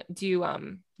do Oh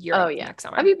Europe yeah. next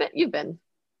Have summer. you been? You've been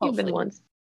Hopefully. once.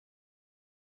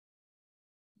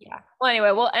 Yeah. Well,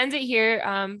 anyway, we'll end it here.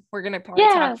 We're going to probably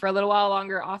Yeah. talk for a little while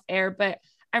longer off air, but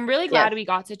I'm really Yes. glad we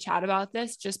got to chat about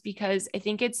this just because I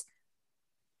think it's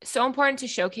so important to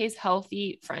showcase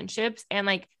healthy friendships and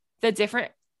like the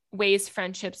different ways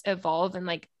friendships evolve and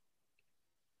like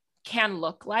can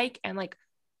look like and like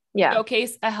Yeah.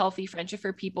 showcase a healthy friendship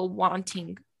for people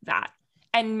wanting that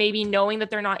and maybe knowing that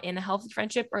they're not in a healthy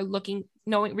friendship or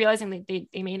realizing that they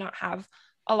may not have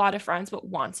a lot of friends but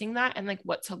wanting that and like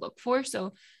what to look for.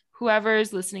 So whoever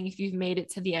is listening, if you've made it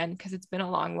to the end because it's been a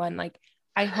long one, like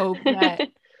i hope that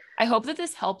I hope that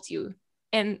this helped you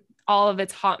in all of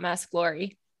its hot mess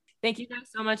glory. Thank you guys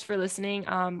so much for listening.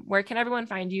 Where can everyone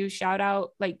find you? Shout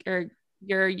out like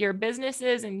your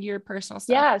businesses and your personal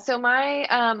stuff. Yeah, so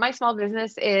my small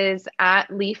business is at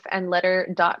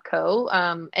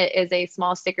leafandletter.co. It is a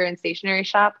small sticker and stationery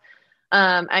shop.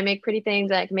 I make pretty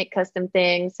things. I can make custom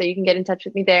things, so you can get in touch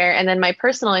with me there. And then my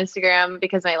personal Instagram,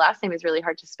 because my last name is really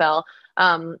hard to spell,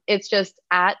 it's just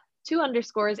at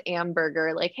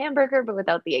 2_Amberger, like hamburger but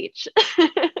without the H.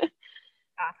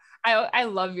 I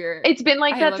love It's been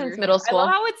like I that love since your middle hand. I love school.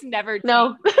 how it's never changed.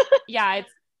 No, Yeah, it's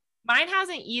mine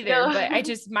hasn't either, but no.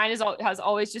 mine has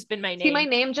always just been my See, my name.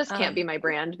 name just can't be my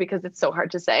brand because it's so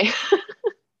hard to say.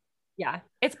 Yeah,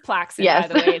 it's Plaksin, by Yes.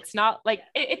 the way. It's not like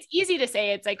it's easy to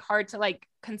say. It's like hard to like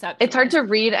It's hard conceptualize. to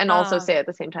read and also say Um, at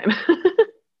the same time.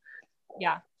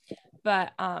 yeah,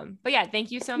 but yeah,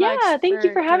 thank you so much Yeah, thank you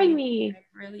for for having joining. me.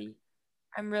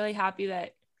 I'm really happy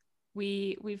that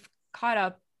we've caught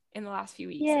up in the last few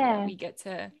weeks and that Yeah. we get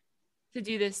to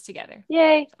do this together.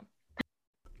 Yay. So.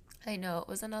 I know it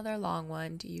was another long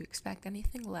one. Do you expect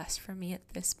anything less from me at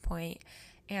this point?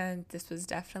 And this was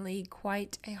definitely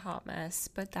quite a hot mess,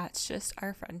 but that's just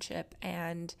our friendship.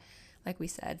 And like we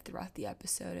said throughout the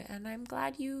episode, and I'm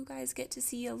glad you guys get to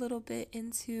see a little bit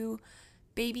into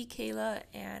baby Kayla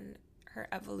and her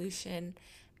evolution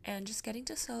and just getting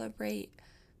to celebrate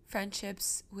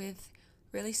friendships with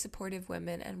really supportive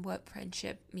women and what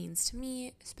friendship means to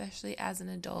me, especially as an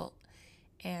adult.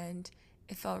 And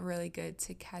it felt really good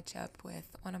to catch up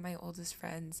with one of my oldest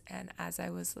friends. And as I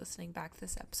was listening back to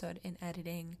this episode in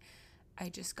editing, I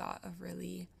just got a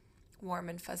really warm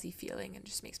and fuzzy feeling and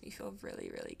just makes me feel really,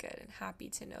 really good and happy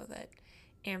to know that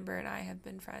Amber and I have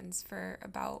been friends for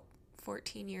about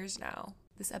 14 years now.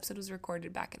 This episode was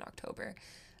recorded back in October.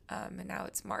 And now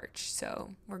it's March.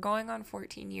 So we're going on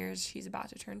 14 years. She's about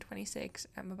to turn 26.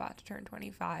 I'm about to turn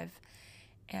 25.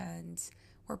 And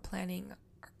we're planning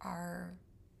her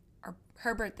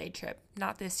birthday trip,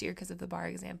 not this year because of the bar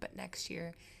exam, but next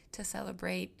year, to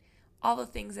celebrate all the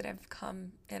things that have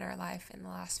come in our life in the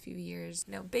last few years.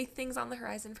 Big things on the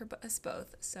horizon for us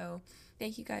both. So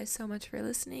thank you guys so much for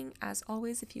listening. As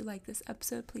always, if you like this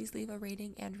episode, please leave a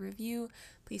rating and review.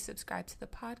 Please subscribe to the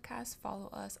podcast. Follow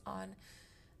us on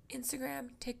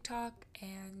Instagram, TikTok,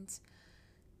 and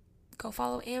go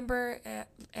follow Amber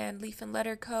and Leaf and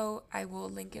Letter Co. I will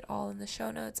link it all in the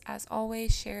show notes. As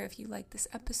always, share if you like this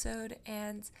episode,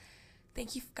 and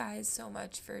thank you guys so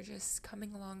much for just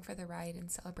coming along for the ride and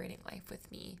celebrating life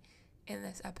with me in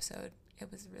this episode.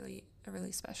 It was really a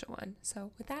really special one.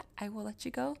 So with that, I will let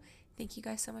you go. Thank you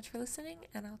guys so much for listening,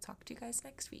 and I'll talk to you guys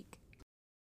next week.